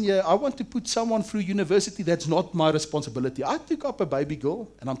say, listen, I want to put someone through university. That's not my responsibility. I took up a baby girl,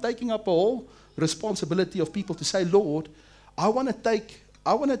 and I'm taking up a whole responsibility of people to say, Lord, I want to take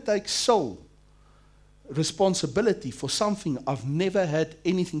sole responsibility for something I've never had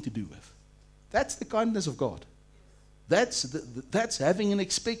anything to do with. That's the kindness of God. That's having an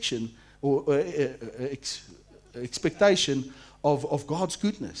expectation of God's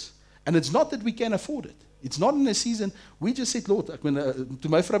goodness. And it's not that we can afford it. It's not in a season. We just said, Lord, to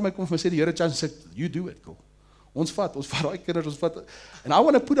my vrou my kom vir my sê die Here chance said, you do it, go. Ons vat daai kinders, ons vat. And I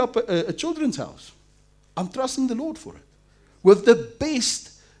want to put up a children's house. I'm trusting the Lord for it. With the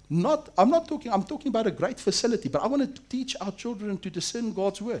best, I'm talking about a great facility, but I want to teach our children to discern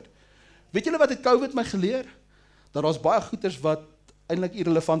God's word. Weet julle wat het COVID my geleer? Dat daar's baie goeters wat eintlik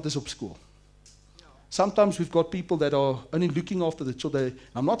irrelevant is op skool. Sometimes we've got people that are only looking after the children.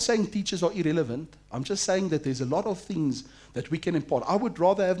 I'm not saying teachers are irrelevant. I'm just saying that there's a lot of things that we can impart. I would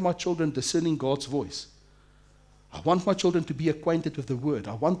rather have my children discerning God's voice. I want my children to be acquainted with the word.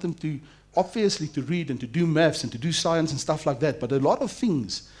 I want them to, obviously, to read and to do maths and to do science and stuff like that. But a lot of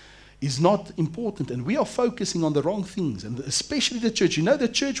things is not important, and we are focusing on the wrong things, and especially the church. You know, the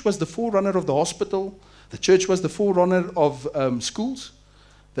church was the forerunner of the hospital. The church was the forerunner of schools.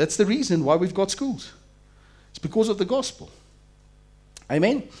 That's the reason why we've got schools. It's because of the gospel.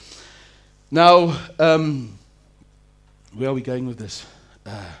 Amen? Now, where are we going with this?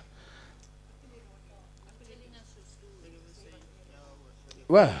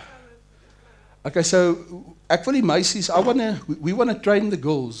 Well, okay, so actually, meisies, we want to train the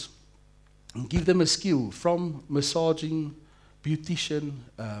girls and give them a skill from massaging, beautician.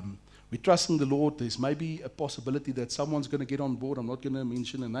 We're trusting the Lord. There's maybe a possibility that someone's going to get on board. I'm not going to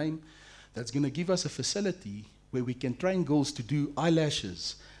mention a name. That's going to give us a facility where we can train girls to do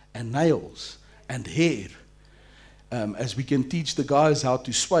eyelashes and nails and hair, as we can teach the guys how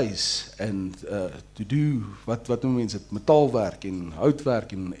to sways and to do what means it, metaalwerk and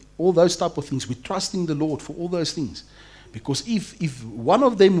houtwerk and all those type of things. We're trusting the Lord for all those things, because if one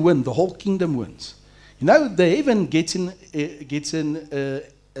of them wins, the whole kingdom wins. You know, the heaven gets in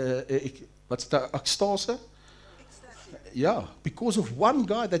what's the ecstasy? Yeah, because of one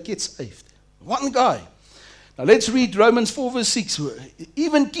guy that gets saved. One guy. Now let's read Romans 4 verse 6.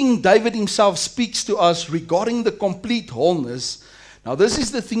 Even King David himself speaks to us regarding the complete wholeness. Now this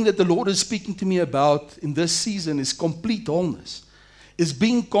is the thing that the Lord is speaking to me about in this season, is complete wholeness. Is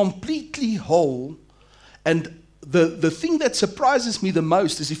being completely whole. And the thing that surprises me the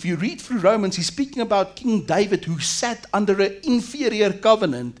most is, if you read through Romans, he's speaking about King David, who sat under an inferior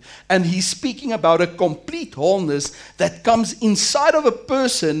covenant, and he's speaking about a complete wholeness that comes inside of a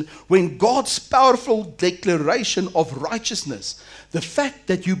person when God's powerful declaration of righteousness, the fact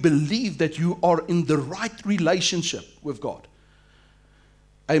that you believe that you are in the right relationship with God.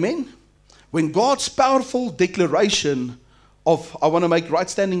 Amen? When God's powerful declaration of, I want to make right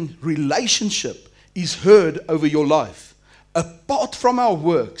standing relationship, is heard over your life. Apart from our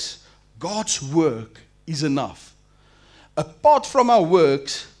works, God's work is enough. Apart from our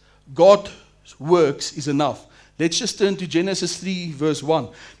works, God's works is enough. Let's just turn to Genesis 3 verse 1.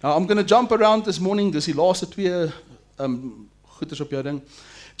 Now I'm going to jump around this morning. Dis die laaste twee goeders op jou ding.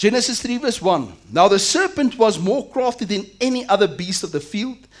 Genesis 3 verse 1. Now the serpent was more crafty than any other beast of the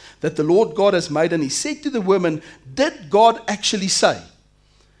field that the Lord God has made. And he said to the woman, did God actually say?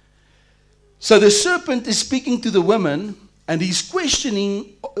 So the serpent is speaking to the woman, and he's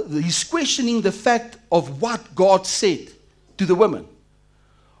questioning the fact of what God said to the woman.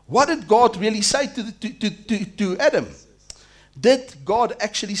 What did God really say to Adam? Did God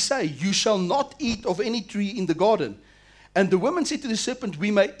actually say, you shall not eat of any tree in the garden? And the woman said to the serpent,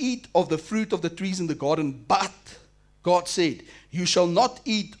 we may eat of the fruit of the trees in the garden, but God said, you shall not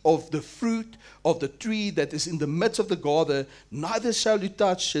eat of the fruit of the tree that is in the midst of the garden, neither shall you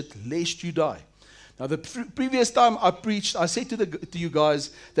touch it, lest you die. Now, the previous time I preached, I said to you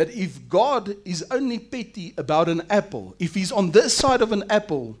guys that if God is only petty about an apple, if he's on this side of an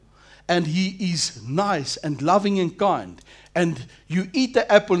apple, and he is nice and loving and kind, and you eat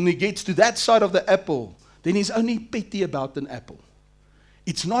the apple and he gets to that side of the apple, then he's only petty about an apple.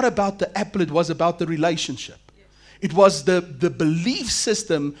 It's not about the apple, it was about the relationship. It was the belief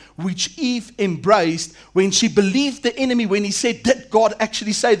system which Eve embraced when she believed the enemy when he said, did God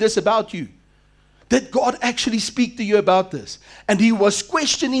actually say this about you? Did God actually speak to you about this? And he was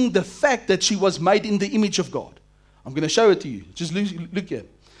questioning the fact that she was made in the image of God. I'm going to show it to you. Just look here.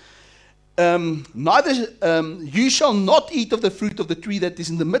 You shall not eat of the fruit of the tree that is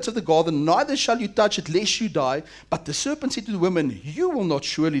in the midst of the garden, neither shall you touch it, lest you die. But the serpent said to the woman, you will not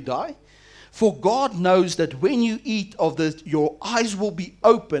surely die. For God knows that when you eat of this, your eyes will be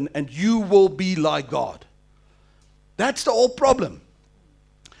open and you will be like God. That's the whole problem.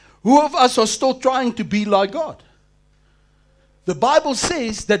 Who of us are still trying to be like God? The Bible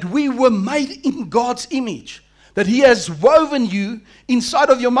says that we were made in God's image, that he has woven you inside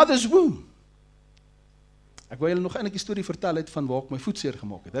of your mother's womb. Ek wil julle nog eintlik 'n storie vertel het van waar ek my voet seer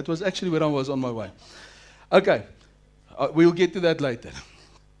gemaak het. That was actually where I was on my way. Okay, we'll get to that later.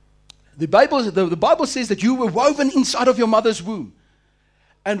 The Bible says that you were woven inside of your mother's womb.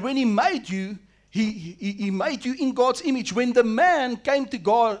 And when he made you, he made you in God's image. When the man came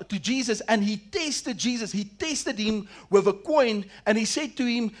to Jesus and he tested Jesus, he tested him with a coin and he said to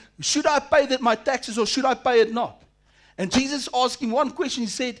him, should I pay my taxes or should I pay it not? And Jesus asked him one question. He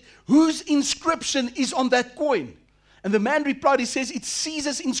said, whose inscription is on that coin? And the man replied, he says, it's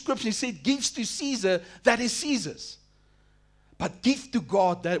Caesar's inscription. He said, give to Caesar, that is Caesar's. But give to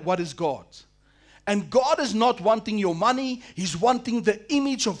God that what is God's. And God is not wanting your money. He's wanting the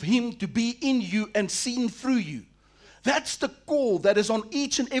image of him to be in you and seen through you. That's the call that is on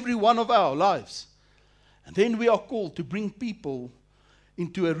each and every one of our lives. And then we are called to bring people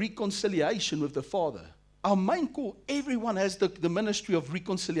into a reconciliation with the Father. Our main call, everyone has the ministry of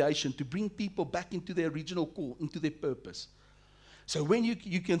reconciliation, to bring people back into their original call, into their purpose. So when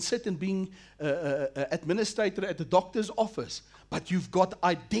you can sit and be an administrator at the doctor's office, but you've got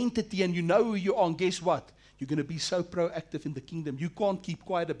identity and you know who you are, and guess what? You're going to be so proactive in the kingdom. You can't keep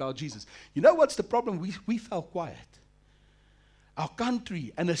quiet about Jesus. You know what's the problem? We fell quiet. Our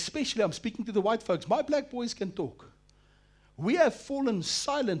country, and especially I'm speaking to the white folks, my black boys can talk. We have fallen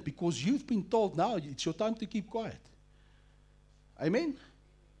silent because you've been told now it's your time to keep quiet. Amen?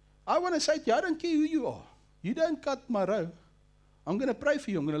 I want to say to you, I don't care who you are. You don't cut my row. I'm going to pray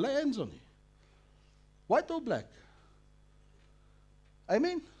for you. I'm going to lay hands on you. White or black?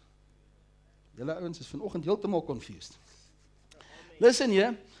 Amen? Julle ouens is vanoggend heeltemal confused. Listen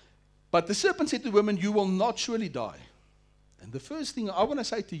here. But the serpent said to the woman, you will not surely die. And the first thing I want to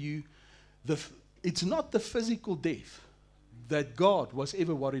say to you, it's not the physical death that God was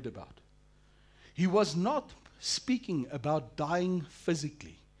ever worried about. He was not speaking about dying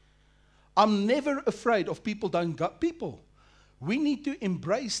physically. I'm never afraid of people dying. People, we need to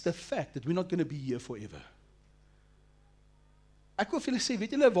embrace the fact that we're not going to be here forever. Ek wil vir julle sê,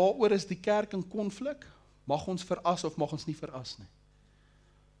 weet julle waaroor is die kerk in konflik? Mag ons veras of mag ons nie veras nie?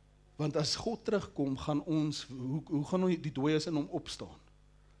 Want as God terugkom, gaan ons, hoe gaan die dooies in hom opstaan?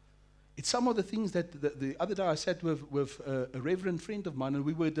 It's some of the things that the other day I sat with a reverend friend of mine and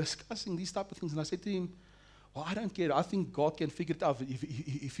we were discussing these type of things, and I said to him, well, I don't care. I think God can figure it out.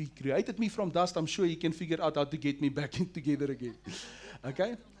 If he created me from dust, I'm sure he can figure out how to get me back together again.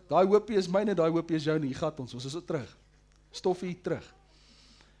 Okay? Daai hoopie is myne, daai hoopie is joune. Hier gaan ons is terug. Stoffie terug.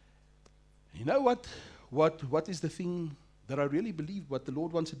 You know what is the thing that I really believe what the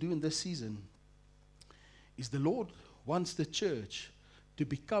Lord wants to do in this season is the Lord wants the church to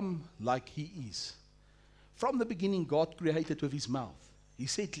become like he is. From the beginning, God created with his mouth. He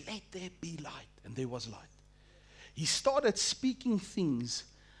said, let there be light, and there was light. He started speaking things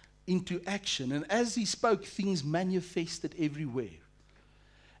into action, and as he spoke, things manifested everywhere.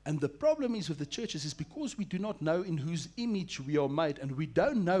 And the problem is with the churches is because we do not know in whose image we are made, and we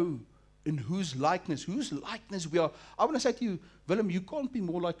don't know in whose likeness we are. I want to say to you, Willem, you can't be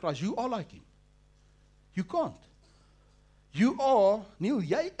more like Christ. You are like him. You can't. You are, Neil,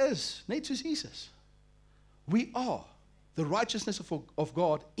 jy is net soos Jesus. We are the righteousness of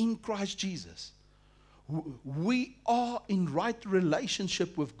God in Christ Jesus. We are in right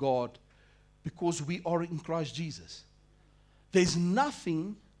relationship with God because we are in Christ Jesus. There's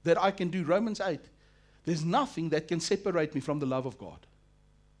nothing that I can do. Romans 8. There's nothing that can separate me from the love of God.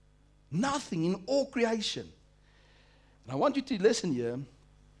 Nothing in all creation. And I want you to listen here.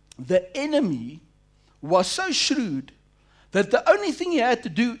 The enemy was so shrewd that the only thing he had to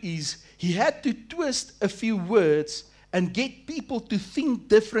do is he had to twist a few words and get people to think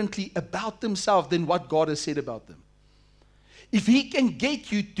differently about themselves than what God has said about them. If he can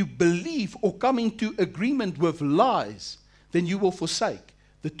get you to believe or come into agreement with lies, then you will forsake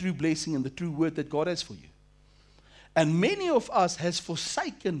the true blessing and the true word that God has for you. And many of us has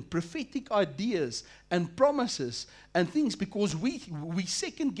forsaken prophetic ideas and promises and things because we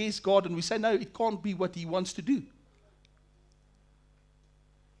second guess God and we say, no, it can't be what he wants to do.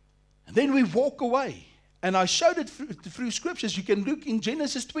 And then we walk away. And I showed it through scriptures. You can look in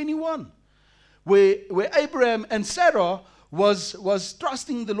Genesis 21, where Abraham and Sarah was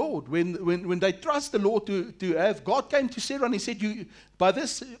trusting the Lord. When they trust the Lord to have, God came to Sarah and he said, by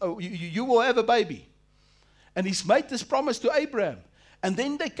this, you will have a baby. And he's made this promise to Abraham. And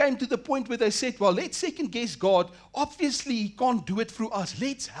then they came to the point where they said, well, let's second guess God. Obviously, he can't do it through us.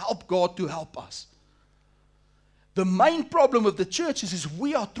 Let's help God to help us. The main problem with the church is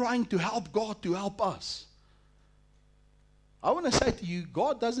we are trying to help God to help us. I want to say to you,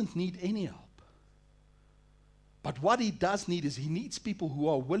 God doesn't need any help. But what he does need is he needs people who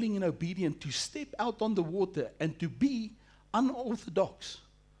are willing and obedient to step out on the water and to be unorthodox.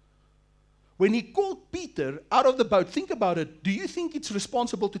 When he called Peter out of the boat, think about it. Do you think it's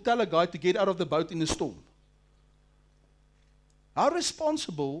responsible to tell a guy to get out of the boat in a storm? How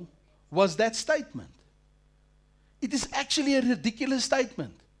responsible was that statement? It is actually a ridiculous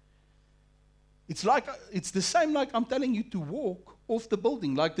statement. It's the same like I'm telling you to walk off the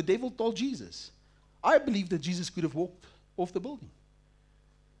building, like the devil told Jesus. I believe that Jesus could have walked off the building.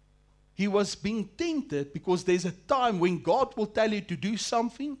 He was being tempted because there's a time when God will tell you to do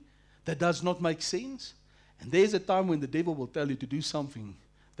something that does not make sense. And there's a time when the devil will tell you to do something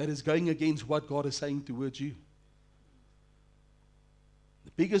that is going against what God is saying towards you.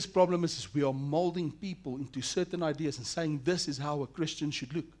 The biggest problem is we are molding people into certain ideas and saying this is how a Christian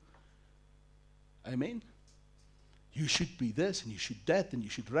should look. Amen? You should be this and you should that and you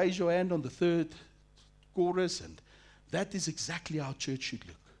should raise your hand on the third chorus, and that is exactly how church should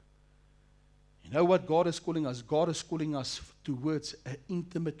look. You know what God is calling us? God is calling us towards an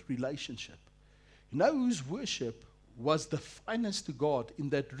intimate relationship. You know whose worship was the finest to God in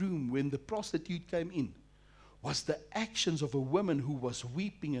that room when the prostitute came in? Was the actions of a woman who was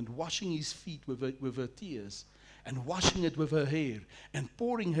weeping and washing his feet with her tears and washing it with her hair and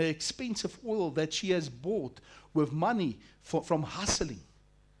pouring her expensive oil that she has bought with money from hustling.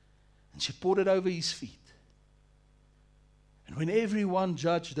 And she poured it over his feet. And when everyone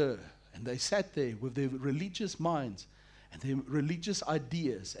judged her, and they sat there with their religious minds and their religious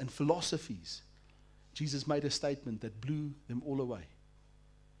ideas and philosophies, Jesus made a statement that blew them all away.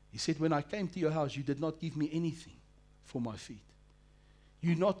 He said, when I came to your house, you did not give me anything for my feet.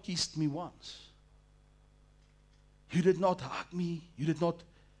 You not kissed me once. You did not hug me. You did not.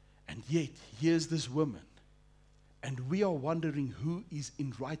 And yet, here's this woman. And we are wondering who is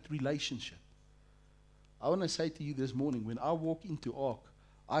in right relationship. I want to say to you this morning, when I walk into Ark,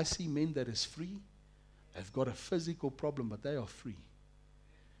 I see men that is free. They've got a physical problem, but they are free.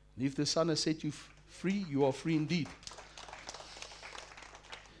 And if the Son has set you free, you are free indeed.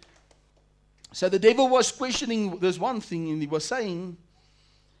 So the devil was questioning this one thing, and he was saying,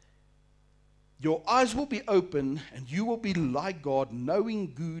 your eyes will be open, and you will be like God,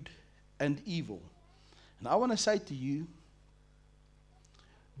 knowing good and evil. And I want to say to you,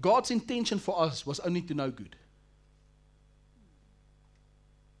 God's intention for us was only to know good.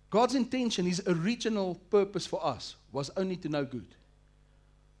 God's intention, his original purpose for us was only to know good.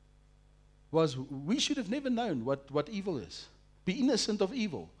 We should have never known what evil is. Be innocent of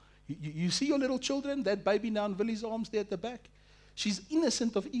evil. You see your little children, that baby now in Willie's arms there at the back? She's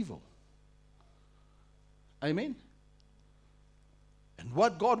innocent of evil. Amen? And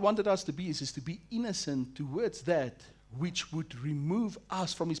what God wanted us to be is to be innocent towards that which would remove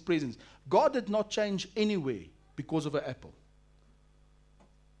us from his presence. God did not change anywhere because of an apple.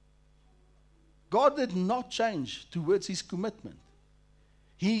 God did not change towards his commitment.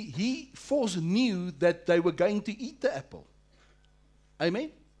 He foreknew that they were going to eat the apple.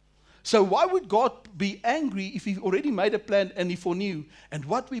 Amen? So why would God be angry if he already made a plan and he foreknew? And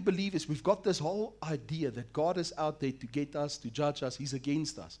what we believe is we've got this whole idea that God is out there to get us, to judge us, he's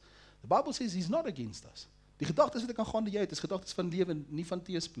against us. The Bible says he's not against us. Die gedagtes wat ek aan gaande jy het, is gedagtes van lewe, nie van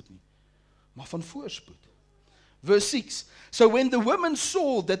teëspoed nie, maar van voorspoed. Verse 6, so when the woman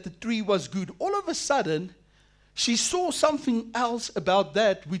saw that the tree was good, all of a sudden, she saw something else about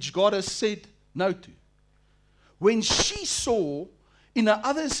that which God has said no to. When she saw, in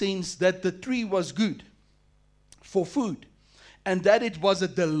another sense, that the tree was good for food, and that it was a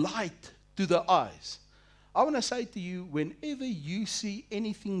delight to the eyes. I want to say to you, whenever you see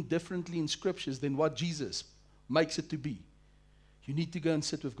anything differently in scriptures than what Jesus makes it to be, you need to go and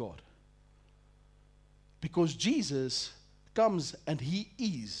sit with God. Because Jesus comes and he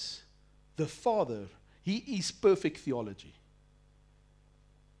is the Father. He is perfect theology.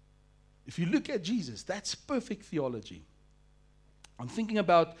 If you look at Jesus, that's perfect theology. I'm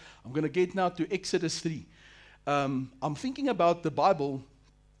going to get now to Exodus 3. I'm thinking about the Bible,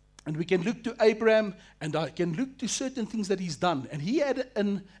 and we can look to Abraham, and I can look to certain things that he's done. And he had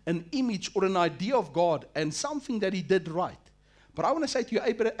an image or an idea of God and something that he did right. But I want to say to you,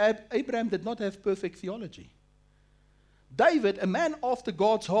 Abraham did not have perfect theology. David, a man after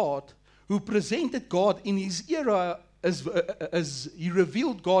God's heart, who presented God in his era as he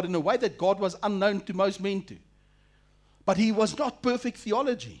revealed God in a way that God was unknown to most men to. But he was not perfect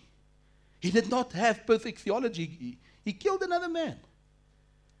theology. He did not have perfect theology. He killed another man.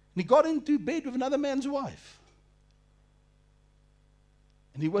 And he got into bed with another man's wife.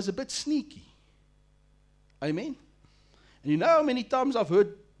 And he was a bit sneaky. Amen? And you know how many times I've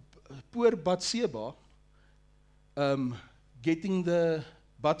heard poor Bathsheba getting the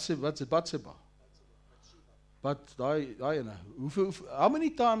Bathsheba, what's it, Bathsheba? But I don't know. How many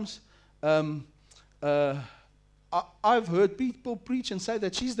times I've heard people preach and say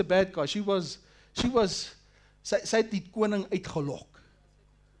that she's the bad guy. Sy het die koning uitgelok.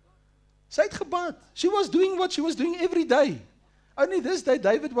 Sy het gebad. She was doing what she was doing every day. Only this day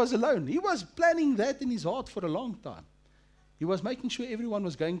David was alone. He was planning that in his heart for a long time. He was making sure everyone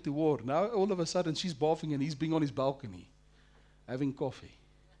was going to war. Now all of a sudden she's bathing and he's being on his balcony, having coffee.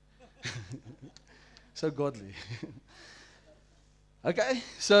 So godly. Okay,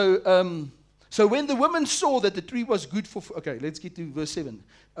 so when the woman saw that the tree was good for... Okay, let's get to verse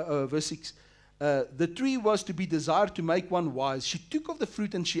 6. The tree was to be desired to make one wise. She took of the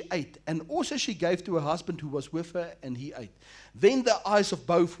fruit and she ate. And also she gave to her husband who was with her, and he ate. Then the eyes of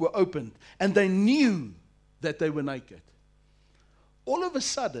both were opened, and they knew that they were naked. All of a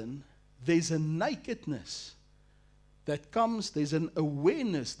sudden, there's a nakedness that comes, there's an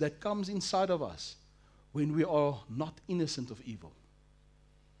awareness that comes inside of us when we are not innocent of evil.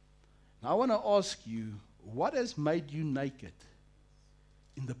 Now I want to ask you, what has made you naked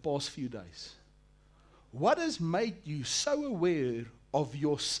in the past few days? What has made you so aware of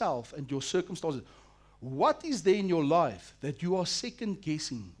yourself and your circumstances? What is there in your life that you are second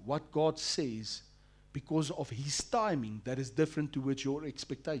guessing what God says because of his timing that is different towards your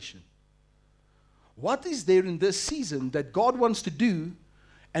expectation? What is there in this season that God wants to do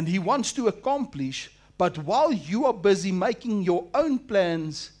and he wants to accomplish, but while you are busy making your own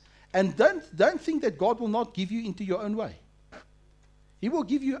plans, and don't think that God will not give you into your own way. He will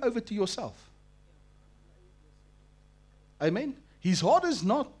give you over to yourself. Amen? His heart is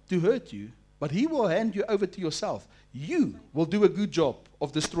not to hurt you, but he will hand you over to yourself. You will do a good job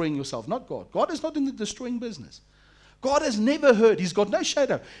of destroying yourself, not God. God is not in the destroying business. God has never heard. He's got no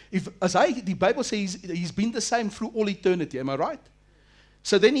shadow. The Bible says he's been the same through all eternity. Am I right?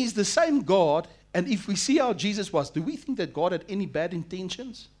 So then he's the same God. And if we see how Jesus was, do we think that God had any bad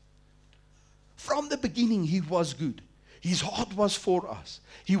intentions? From the beginning, he was good. His heart was for us.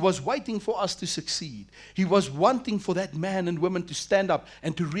 He was waiting for us to succeed. He was wanting for that man and woman to stand up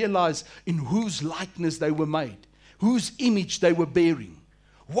and to realize in whose likeness they were made, whose image they were bearing.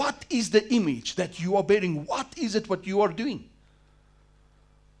 What is the image that you are bearing? What is it what you are doing?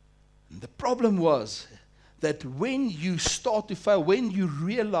 And the problem was that when you start to fail, when you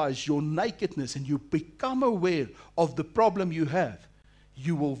realize your nakedness and you become aware of the problem you have,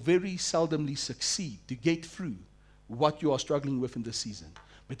 you will very seldomly succeed to get through what you are struggling with in this season.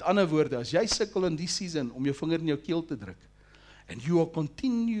 Met ander woorde, as jy sukkel in this season om jou vinger in jou keel te druk, and you are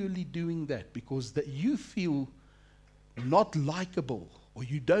continually doing that because that you feel not likable, or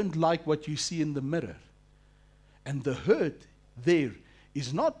you don't like what you see in the mirror, and the hurt there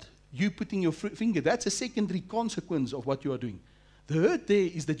is not you putting your finger, that's a secondary consequence of what you are doing. The hurt there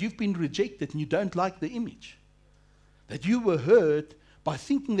is that you've been rejected and you don't like the image. That you were hurt by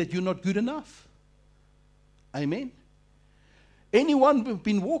thinking that you're not good enough. Amen. Anyone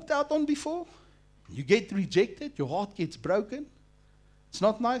been walked out on before? You get rejected, your heart gets broken. It's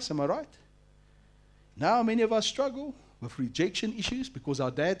not nice, am I right? Now many of us struggle with rejection issues because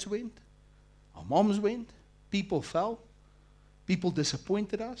our dads went, our moms went, people fell, people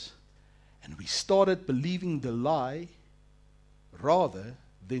disappointed us, and we started believing the lie rather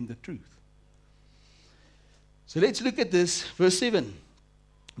than the truth. So let's look at this, verse 7.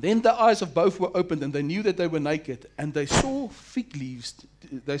 Then the eyes of both were opened, and they knew that they were naked, and they saw fig leaves.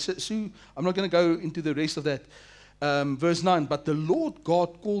 They said, I'm not going to go into the rest of that. Verse 9, but the Lord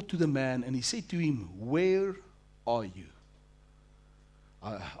God called to the man, and he said to him, where are you?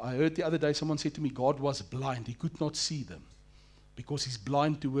 I heard the other day someone said to me, God was blind. He could not see them because he's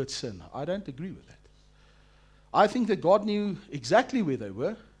blind towards sin. I don't agree with that. I think that God knew exactly where they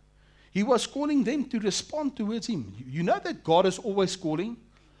were. He was calling them to respond towards him. You know that God is always calling.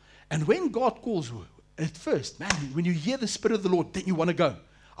 And when God calls, at first, man, when you hear the Spirit of the Lord, then you want to go.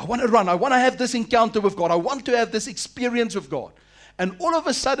 I want to run. I want to have this encounter with God. I want to have this experience with God. And all of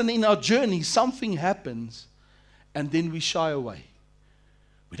a sudden in our journey, something happens, and then we shy away.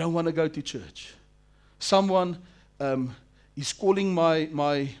 We don't want to go to church. Someone is calling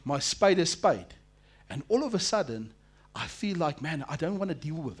my spade a spade. And all of a sudden, I feel like, man, I don't want to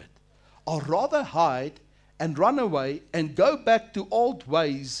deal with it. I'll rather hide and run away and go back to old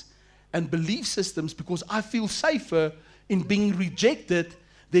ways and belief systems because I feel safer in being rejected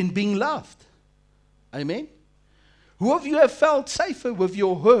than being loved. Amen? Who of you have felt safer with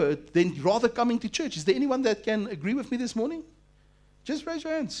your hurt than rather coming to church? Is there anyone that can agree with me this morning? Just raise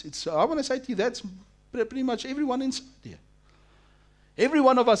your hands. I want to say to you, that's pretty much everyone inside here. Every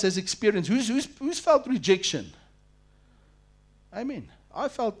one of us has experienced. Who's felt rejection? Amen. I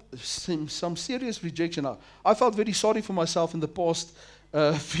felt some serious rejection. I felt very sorry for myself in the past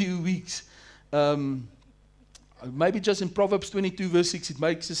few weeks. Maybe just in Proverbs 22 verse 6, it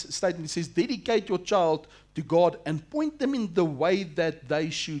makes a statement. It says, dedicate your child to God and point them in the way that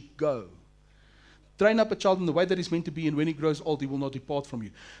they should go. Train up a child in the way that he's meant to be, and when he grows old, he will not depart from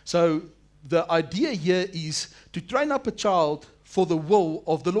you. So the idea here is to train up a child for the will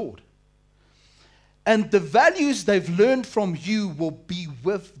of the Lord. And the values they've learned from you will be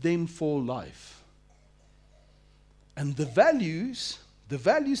with them for life. And the values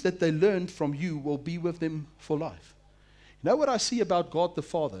that they learned from you will be with them for life. You know what I see about God the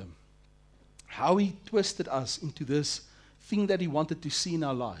Father? How he twisted us into this thing that he wanted to see in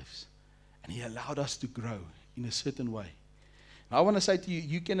our lives. And he allowed us to grow in a certain way. Now, I want to say to you,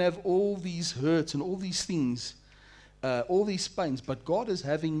 you can have all these hurts and all these things, all these pains, but God is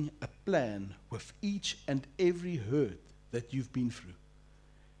having a plan with each and every hurt that you've been through.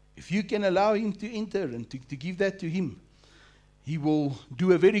 If you can allow him to enter and to give that to him, he will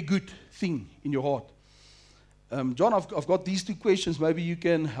do a very good thing in your heart. John, I've got these two questions. Maybe you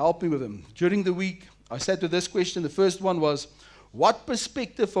can help me with them. During the week, I sat with this question. The first one was, what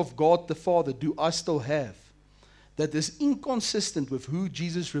perspective of God the Father do I still have that is inconsistent with who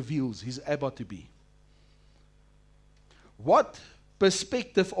Jesus reveals his Abba to be? What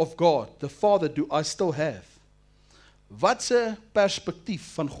perspective of God the Vader do I still have? Watse perspektief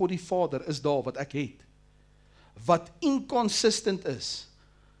van God die Vader is daar wat ek het? Wat inconsistent is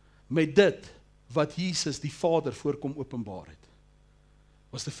met dit wat Jesus die Vader voorkom openbaar het?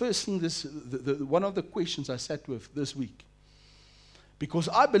 Was the first thing one of the questions I sat with this week. Because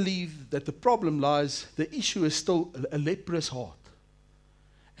I believe that the problem lies, the issue is still a leprous heart.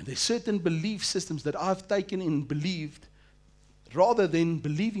 And there's certain belief systems that I've taken and believed rather than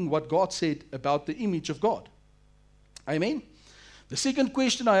believing what God said about the image of God. Amen? The second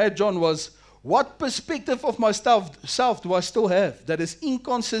question I had, John, was, what perspective of myself do I still have that is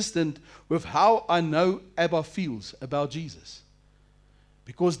inconsistent with how I know Abba feels about Jesus?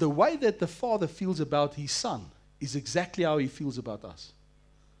 Because the way that the Father feels about his Son is exactly how he feels about us.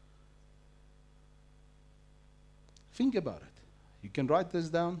 Think about it. You can write this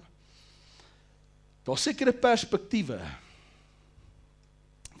down. Daar's sekere perspektiewe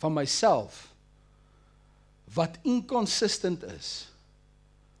van myself wat inconsistent is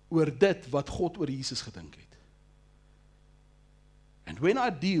oor dit wat God oor Jesus gedink het. And when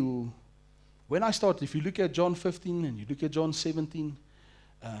I start, if you look at John 15 and you look at John 17,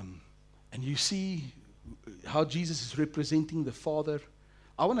 and you see how Jesus is representing the Father,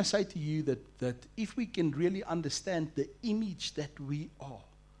 I want to say to you that if we can really understand the image that we are,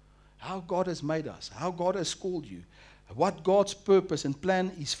 how God has made us, how God has called you, what God's purpose and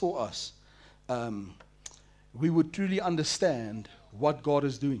plan is for us, we would truly understand what God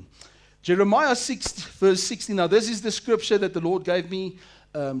is doing. Jeremiah 6, verse 16. Now, this is the scripture that the Lord gave me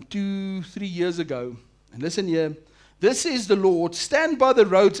 2-3 years ago. And listen here. This is the Lord. Stand by the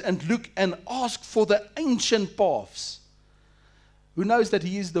roads and look and ask for the ancient paths. Who knows that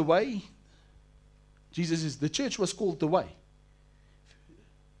He is the way? Jesus is. The church was called the way.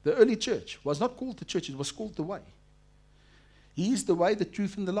 The early church was not called the church. It was called the way. He is the way, the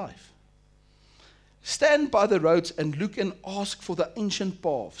truth, and the life. Stand by the roads and look and ask for the ancient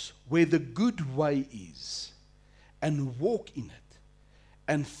paths where the good way is, and walk in it,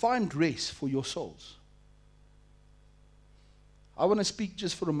 and find rest for your souls. I want to speak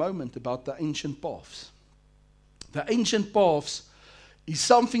just for a moment about the ancient paths. The ancient paths is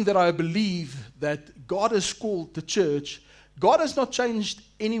something that I believe that God has called the church. God has not changed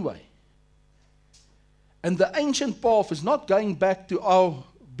anyway. And the ancient path is not going back to our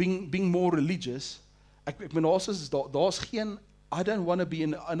being more religious. I don't want to be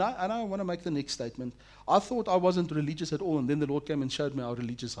in, and I want to make the next statement. I thought I wasn't religious at all, and then the Lord came and showed me how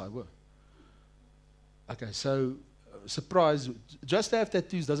religious I were. Okay, so surprise, just to have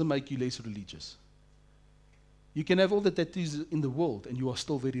tattoos doesn't make you less religious. You can have all the tattoos in the world and you are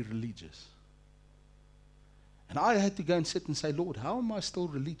still very religious. And I had to go and sit and say, Lord, how am I still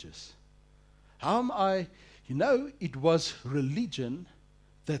religious? How am I, it was religion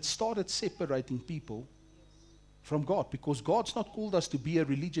that started separating people from God, because God's not called us to be a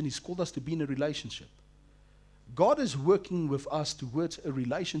religion, He's called us to be in a relationship. God is working with us towards a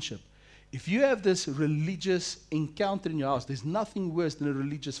relationship. If you have this religious encounter in your house, there's nothing worse than a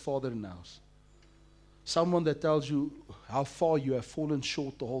religious father in the house. Someone that tells you how far you have fallen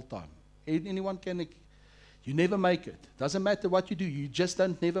short the whole time. Anyone can, you never make it. Doesn't matter what you do, you just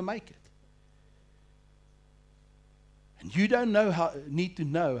don't never make it. And you don't need to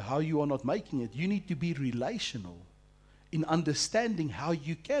know how you are not making it. You need to be relational in understanding how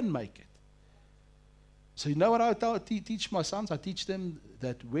you can make it. So you know what I teach my sons? I teach them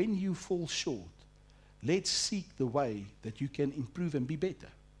that when you fall short, let's seek the way that you can improve and be better.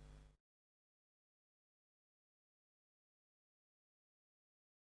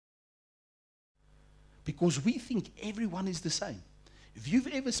 Because we think everyone is the same. If you've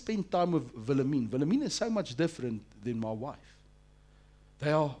ever spent time with Wilhelmine is so much different than my wife.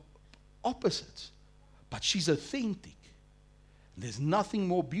 They are opposites, but she's authentic. There's nothing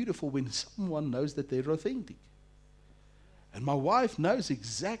more beautiful when someone knows that they're authentic. And my wife knows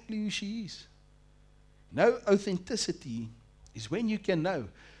exactly who she is. Authenticity is when you can know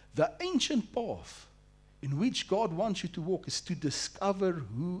the ancient path in which God wants you to walk is to discover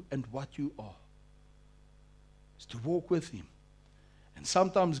who and what you are. It's to walk with Him. And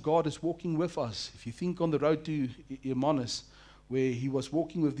sometimes God is walking with us. If you think on the road to Emmaus, where He was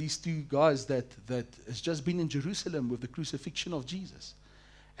walking with these two guys that has just been in Jerusalem with the crucifixion of Jesus.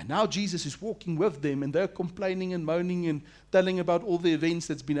 And now Jesus is walking with them, and they're complaining and moaning and telling about all the events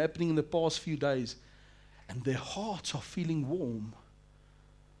that's been happening in the past few days. And their hearts are feeling warm.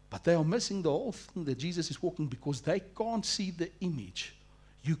 But they are missing the whole thing that Jesus is walking, because they can't see the image.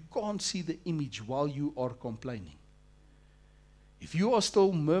 You can't see the image while you are complaining. If you are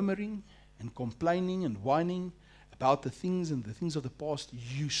still murmuring and complaining and whining about the things and the things of the past,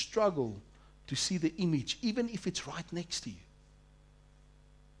 you struggle to see the image, even if it's right next to you.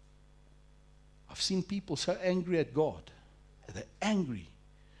 I've seen people so angry at God. They're angry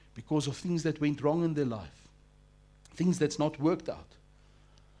because of things that went wrong in their life, things that's not worked out.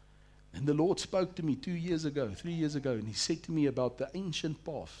 And the Lord spoke to me 3 years ago, and He said to me about the ancient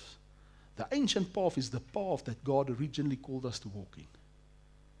path. The ancient path is the path that God originally called us to walk in.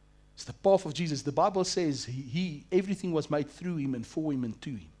 It's the path of Jesus. The Bible says everything was made through Him and for Him and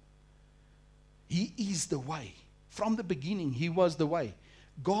to Him. He is the way. From the beginning, He was the way.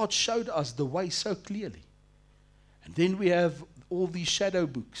 God showed us the way so clearly. And then we have all these shadow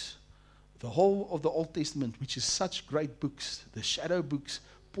books. The whole of the Old Testament, which is such great books. The shadow books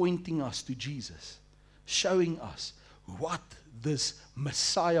pointing us to Jesus. Showing us what this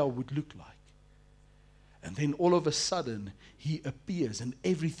Messiah would look like. And then all of a sudden, He appears and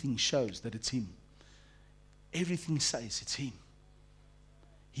everything shows that it's Him. Everything says it's Him.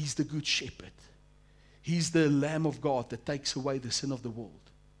 He's the good shepherd. He's the Lamb of God that takes away the sin of the world.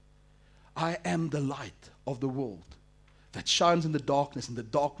 I am the light of the world that shines in the darkness, and the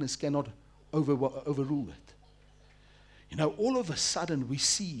darkness cannot overrule it. All of a sudden we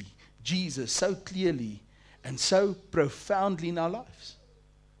see Jesus so clearly and so profoundly in our lives.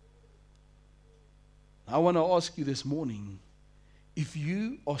 I want to ask you this morning, if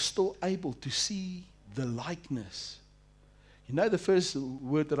you are still able to see the likeness. The first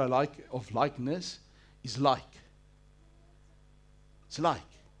word that I like of likeness is like. It's like.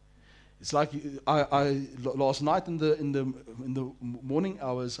 It's like last night in the morning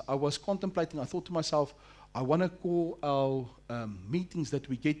hours, I was contemplating. I thought to myself, I want to call our meetings that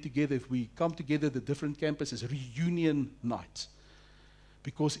we get together, if we come together, the different campuses, reunion nights,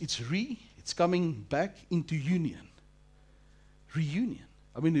 because it's coming back into union, reunion.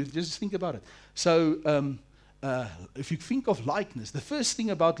 I mean, just think about it. So if you think of likeness, the first thing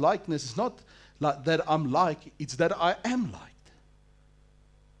about likeness is not like that I'm like; it's that I am like.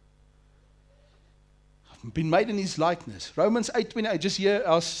 Been made in his likeness. Romans 8:28, just here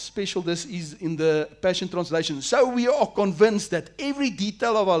how special this is in the Passion Translation. So we are convinced that every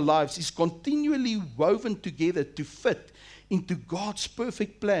detail of our lives is continually woven together to fit into God's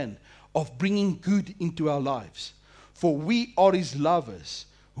perfect plan of bringing good into our lives. For we are his lovers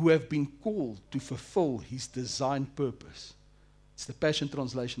who have been called to fulfill his designed purpose. It's the Passion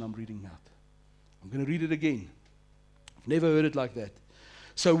Translation I'm reading out. I'm going to read it again. I've never heard it like that.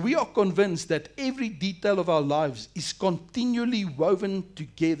 So we are convinced that every detail of our lives is continually woven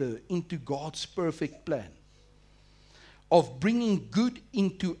together into God's perfect plan of bringing good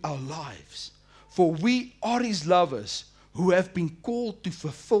into our lives. For we are his lovers who have been called to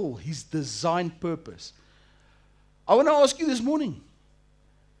fulfill his designed purpose. I want to ask you this morning,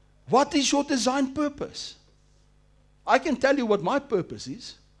 what is your designed purpose? I can tell you what my purpose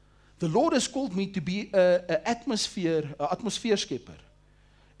is. The Lord has called me to be an atmosphere skepper.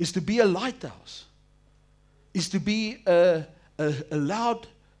 Is to be a lighthouse, is to be a loud,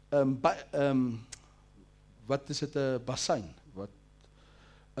 what is it, a bassin,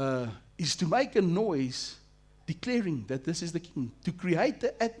 is to make a noise declaring that this is the King, to create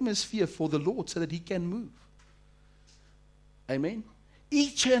the atmosphere for the Lord so that he can move. Amen?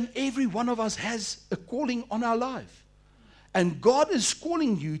 Each and every one of us has a calling on our life. And God is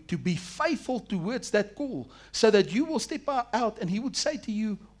calling you to be faithful towards that call so that you will step out and he would say to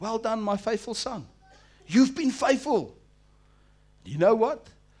you, well done, my faithful son. You've been faithful. You know what?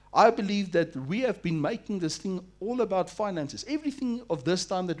 I believe that we have been making this thing all about finances. Everything of this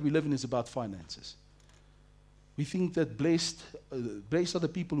time that we live in is about finances. We think that blessed are the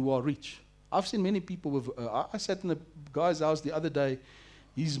people who are rich. I've seen many people with, I sat in a guy's house the other day.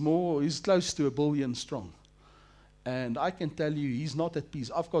 He's close to $1 billion strong. And I can tell you, he's not at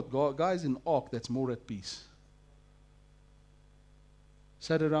peace. I've got guys in ARC that's more at peace.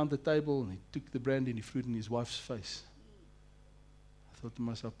 Sat around the table and he took the brandy and he threw it in his wife's face. I thought to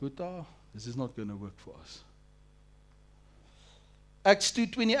myself, Puta, this is not going to work for us. Acts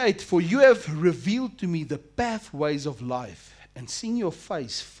 2:28, for you have revealed to me the pathways of life, and seeing your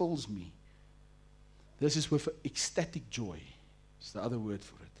face fills me. This is with ecstatic joy. It's the other word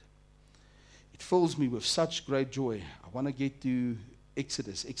for it. It fills me with such great joy. I want to get to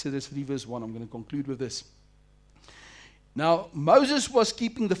Exodus 3 verse 1. I'm going to conclude with this. Now, Moses was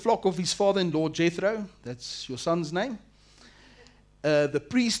keeping the flock of his father-in-law Jethro, that's your son's name, the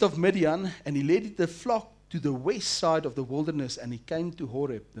priest of Midian, and he led the flock to the west side of the wilderness, and he came to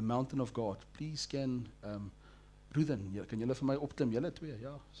Horeb, the mountain of God. Please can, Ruthen, can julle vir my opklim? Julle twee,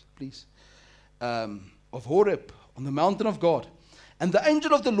 ja, please. Of Horeb, on the mountain of God. And the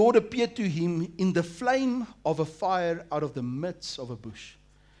angel of the Lord appeared to him in the flame of a fire out of the midst of a bush.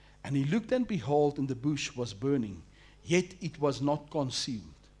 And he looked, and behold, and the bush was burning, yet it was not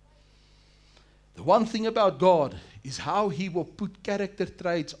consumed. The one thing about God is how he will put character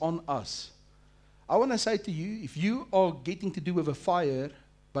traits on us. I want to say to you, if you are getting to do with a fire,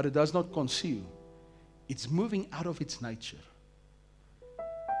 but it does not consume, it's moving out of its nature.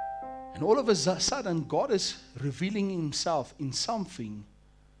 And all of a sudden, God is revealing himself in something,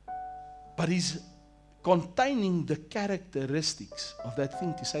 but he's containing the characteristics of that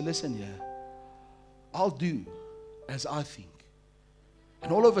thing to say, listen here, I'll do as I think.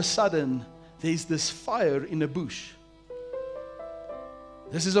 And all of a sudden, there's this fire in a bush.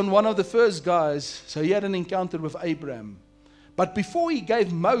 This is on one of the first guys, so he had an encounter with Abraham. But before he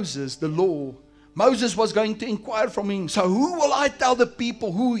gave Moses the law, Moses was going to inquire from him, so who will I tell the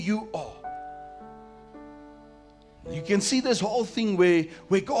people who you are? You can see this whole thing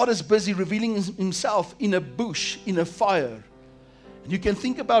where God is busy revealing himself in a bush, in a fire. And you can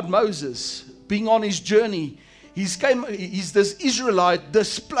think about Moses being on his journey. He's this Israelite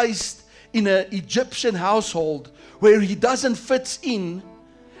displaced in an Egyptian household where he doesn't fit in.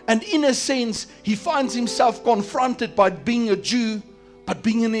 And in a sense, he finds himself confronted by being a Jew, but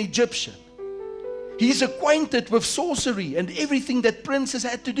being an Egyptian. He's acquainted with sorcery and everything that princes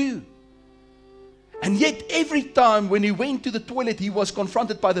had to do. And yet every time when he went to the toilet, he was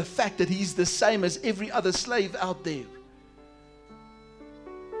confronted by the fact that he's the same as every other slave out there.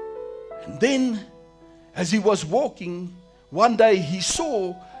 And then, as he was walking, one day he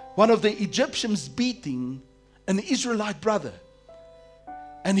saw one of the Egyptians beating an Israelite brother.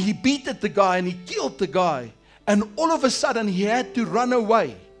 And he beat the guy and he killed the guy. And all of a sudden he had to run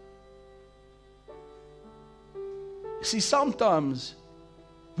away. You see, sometimes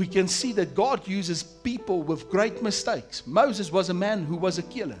we can see that God uses people with great mistakes. Moses was a man who was a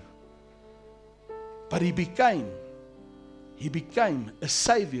killer. But he became a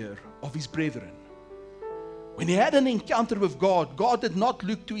savior of his brethren. When he had an encounter with God, God did not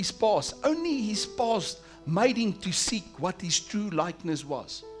look to his past. Only his past made him to seek what his true likeness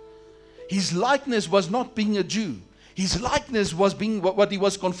was. His likeness was not being a Jew. His likeness was being, what he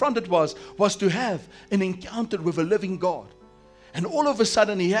was confronted was to have an encounter with a living God. And all of a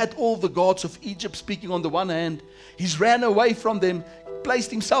sudden he had all the gods of Egypt speaking on the one hand. He's ran away from them,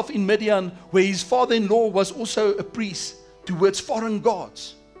 placed himself in Midian, where his father-in-law was also a priest towards foreign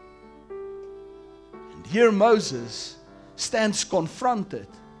gods. And here Moses stands confronted.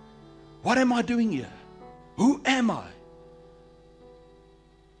 What am I doing here? Who am I?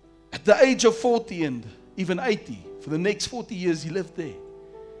 At the age of 40 and even 80, for the next 40 years he lived there.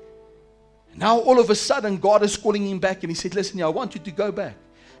 Now all of a sudden God is calling him back, and he said, listen, I want you to go back.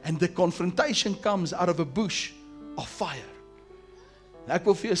 And the confrontation comes out of a bush of fire. Nou, ek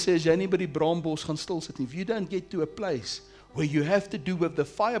wil vir jou sê, as jy nie by die braambos gaan stil sit nie, if you don't get to a place where you have to do with the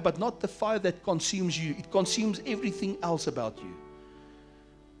fire, but not the fire that consumes you, it consumes everything else about you.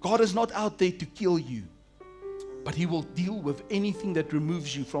 God is not out there to kill you, but He will deal with anything that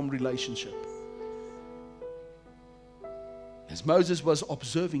removes you from relationship. As Moses was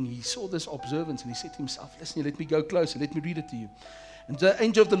observing, he saw this observance and he said to himself, listen, let me go closer, let me read it to you. And the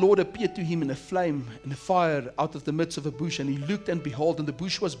angel of the Lord appeared to him in a flame and a fire out of the midst of a bush. And he looked, and behold, and the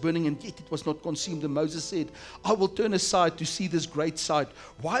bush was burning, and yet it was not consumed. And Moses said, I will turn aside to see this great sight,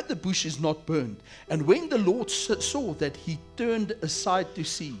 why the bush is not burned. And when the Lord saw that he turned aside to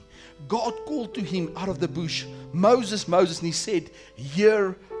see, God called to him out of the bush, Moses, Moses, and he said,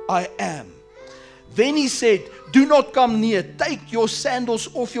 here I am. Then he said, do not come near, take your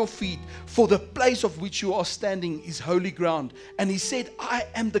sandals off your feet, for the place of which you are standing is holy ground. And he said, I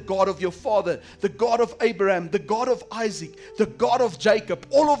am the God of your father, the God of Abraham, the God of Isaac, the God of Jacob.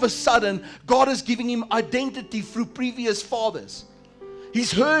 All of a sudden, God is giving him identity through previous fathers.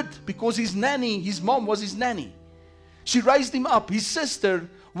 He's heard because his nanny, his mom was his nanny. She raised him up. His sister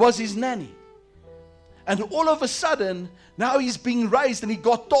was his nanny. And all of a sudden, now he's being raised, and he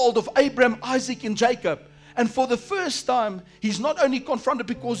got told of Abraham, Isaac, and Jacob. And for the first time, he's not only confronted,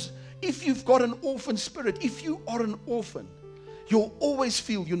 because if you've got an orphan spirit, if you are an orphan, you'll always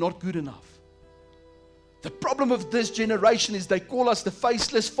feel you're not good enough. The problem of this generation is they call us the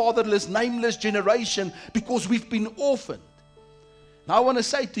faceless, fatherless, nameless generation because we've been orphaned. Now I want to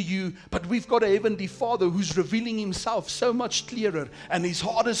say to you, but we've got a heavenly Father who's revealing Himself so much clearer, and His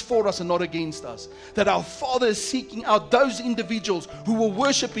heart is for us and not against us. That our Father is seeking out those individuals who will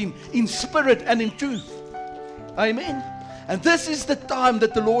worship Him in spirit and in truth. Amen. And this is the time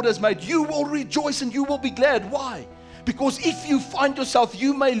that the Lord has made. You will rejoice and you will be glad. Why? Because if you find yourself,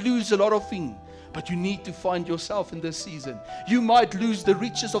 you may lose a lot of things. But you need to find yourself in this season. You might lose the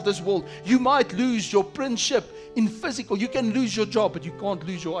riches of this world. You might lose your princeship in physical. You can lose your job, but you can't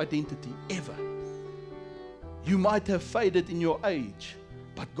lose your identity ever. You might have faded in your age,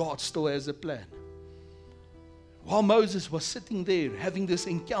 but God still has a plan. While Moses was sitting there having this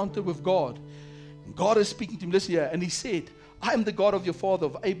encounter with God, God is speaking to him, listen here, and He said, I am the God of your father,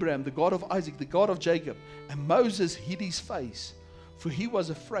 of Abraham, the God of Isaac, the God of Jacob. And Moses hid his face, for he was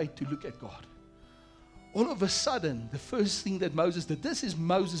afraid to look at God. All of a sudden, the first thing that Moses did, this is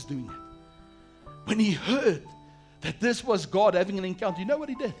Moses doing it. When he heard that this was God having an encounter, you know what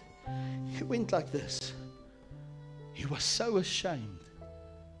he did? He went like this. He was so ashamed.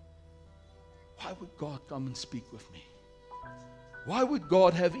 Why would God come and speak with me? Why would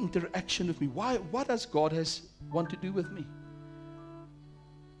God have interaction with me? What does God want to do with me?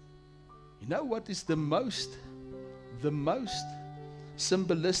 You know what is the most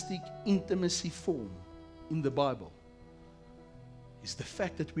symbolistic intimacy form in the Bible? Is the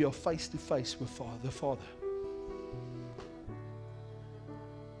fact that we are face to face with the Father.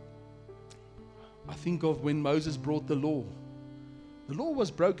 I think of when Moses brought the law. The law was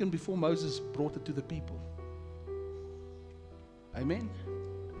broken before Moses brought it to the people. Amen.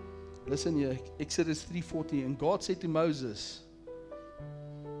 Listen here, Exodus 3:40, and God said to Moses,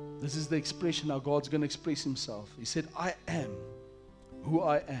 this is the expression how God's going to express Himself. He said, I am who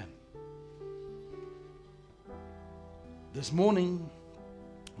I am. This morning,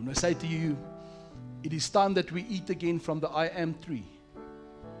 when I say to you, it is time that we eat again from the I am tree.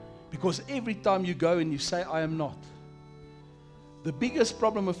 Because every time you go and you say, I am not, The biggest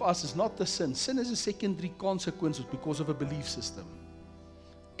problem with us is not the sin. Sin is a secondary consequence because of a belief system.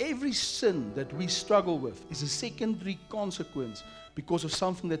 Every sin that we struggle with is a secondary consequence because of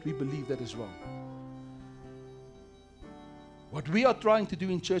something that we believe that is wrong. What we are trying to do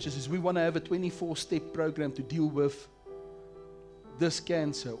in churches is we want to have a 24-step program to deal with this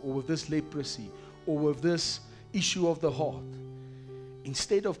cancer or with this leprosy or with this issue of the heart,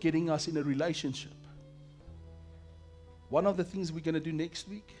 instead of getting us in a relationship. One of the things we're going to do next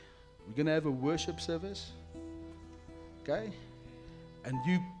week, we're going to have a worship service, okay? And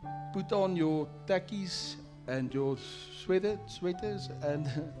you put on your tackies and your sweaters, and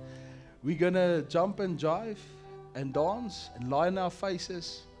we're going to jump and jive and dance and lie on our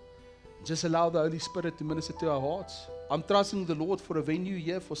faces. Just allow the Holy Spirit to minister to our hearts. I'm trusting the Lord for a venue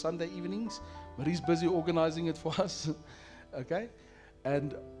here for Sunday evenings, but He's busy organizing it for us, okay?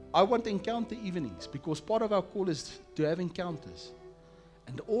 And I want encounter evenings because part of our call is to have encounters.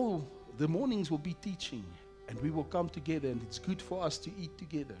 And all the mornings will be teaching, and we will come together, and it's good for us to eat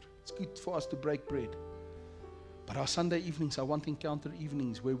together. It's good for us to break bread. But our Sunday evenings, I want encounter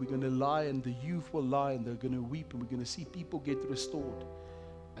evenings where we're going to lie, and the youth will lie, and they're going to weep, and we're going to see people get restored.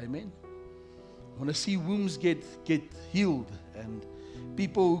 Amen. I want to see wombs get healed, and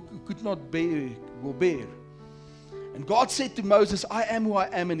people who could not bear will bear. And God said to Moses, I am who I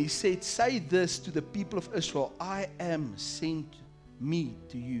am. And He said, say this to the people of Israel, I am sent me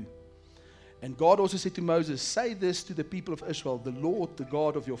to you. And God also said to Moses, say this to the people of Israel, the Lord, the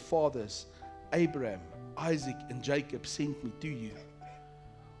God of your fathers, Abraham, Isaac, and Jacob sent me to you.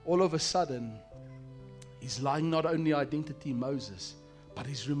 All of a sudden, He's lying not only identity Moses, but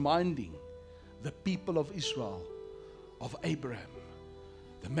He's reminding the people of Israel of Abraham,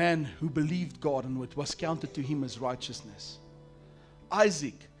 the man who believed God and it was counted to him as righteousness.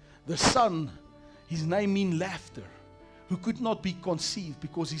 Isaac, the son, his name means laughter, who could not be conceived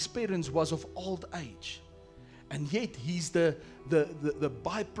because his parents was of old age. And yet he's the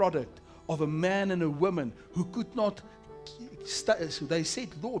byproduct of a man and a woman who could not stay. So they said,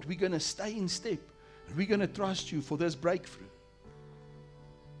 Lord, we're going to stay in step. And we're going to trust you for this breakthrough.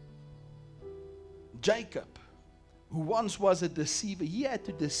 Jacob, who once was a deceiver, he had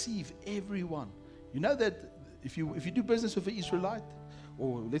to deceive everyone. You know that if you do business with an Israelite,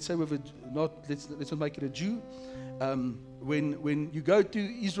 or let's say with let's not make it a Jew, when you go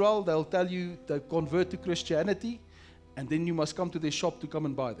to Israel, they'll tell you to convert to Christianity, and then you must come to their shop to come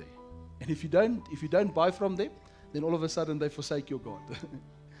and buy there. And if you don't buy from them, then all of a sudden they forsake your God.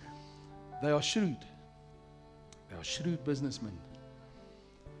 They are shrewd. They are shrewd businessmen.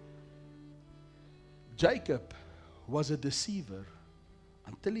 Jacob was a deceiver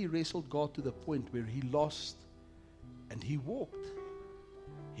until he wrestled God to the point where he lost and he walked.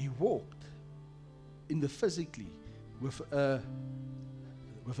 He walked in the physically with a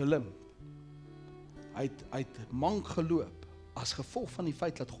limp. Hy het mank geloop as gevolg van die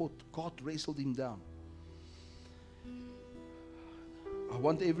feit dat God wrestled him down. I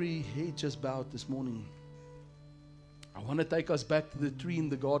want every head just bowed this morning. I want to take us back to the tree in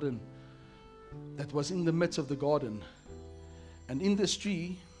the garden that was in the midst of the garden. And in this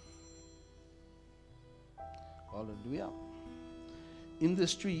tree, hallelujah, in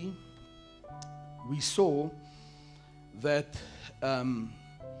this tree, we saw that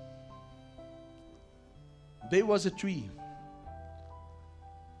there was a tree.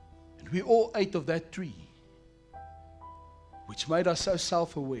 And we all ate of that tree, which made us so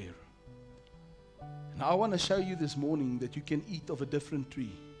self-aware. And I want to show you this morning that you can eat of a different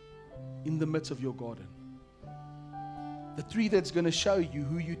tree in the midst of your garden. The tree that's going to show you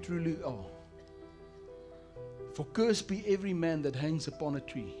who you truly are. For cursed be every man that hangs upon a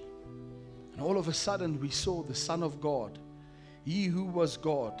tree. And all of a sudden we saw the Son of God. He who was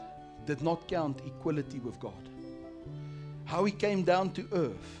God did not count equality with God. How He came down to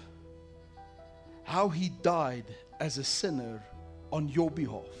earth. How He died as a sinner on your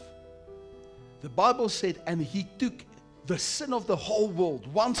behalf. The Bible said, and He took the sin of the whole world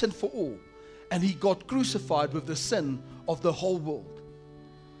once and for all, and He got crucified with the sin of the whole world.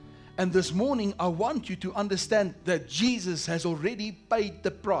 And this morning I want you to understand that Jesus has already paid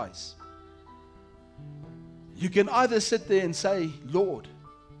the price. You can either sit there and say, Lord,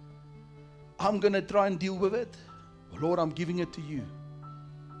 I'm going to try and deal with it, or Lord, I'm giving it to you.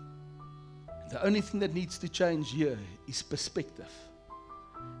 The only thing that needs to change here is perspective,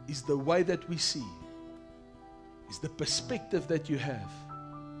 is the way that we see, is the perspective that you have.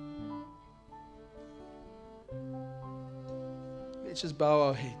 Let's just bow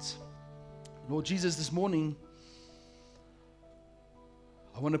our heads. Lord Jesus, this morning,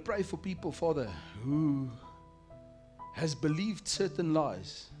 I want to pray for people, Father, who has believed certain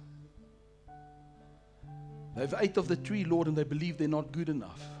lies. They've ate of the tree, Lord, and they believe they're not good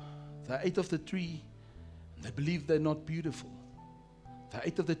enough. They ate of the tree, and they believe they're not beautiful. They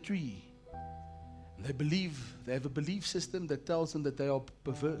ate of the tree, and they have a belief system that tells them that they are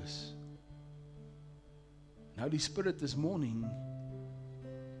perverse. And Holy Spirit, this morning,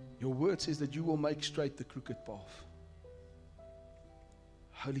 your word says that you will make straight the crooked path.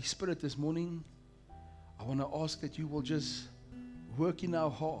 Holy Spirit, this morning, I want to ask that you will just work in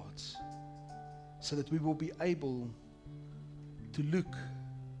our hearts so that we will be able to look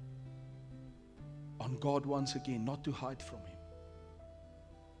on God once again, not to hide from Him.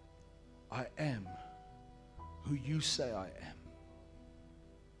 I am who you say I am.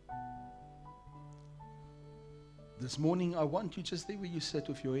 This morning, I want you just there where you sit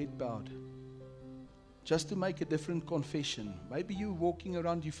with your head bowed, just to make a different confession. Maybe you're walking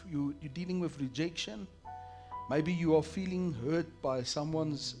around, you're dealing with rejection. Maybe you are feeling hurt by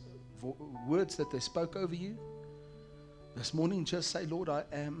someone's words that they spoke over you. This morning, just say, Lord, I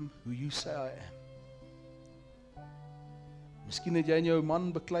am who you say I am. Miskien het jy en jou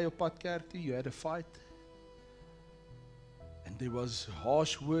man beklei op pad kerk toe, you had a fight, and there was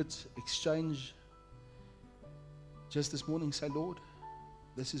harsh words exchanged. Just this morning, say, Lord,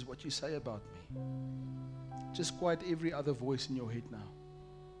 this is what you say about me. Just quiet every other voice in your head now.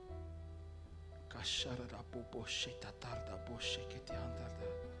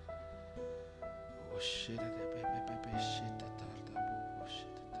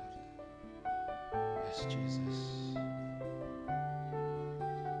 Yes, Jesus.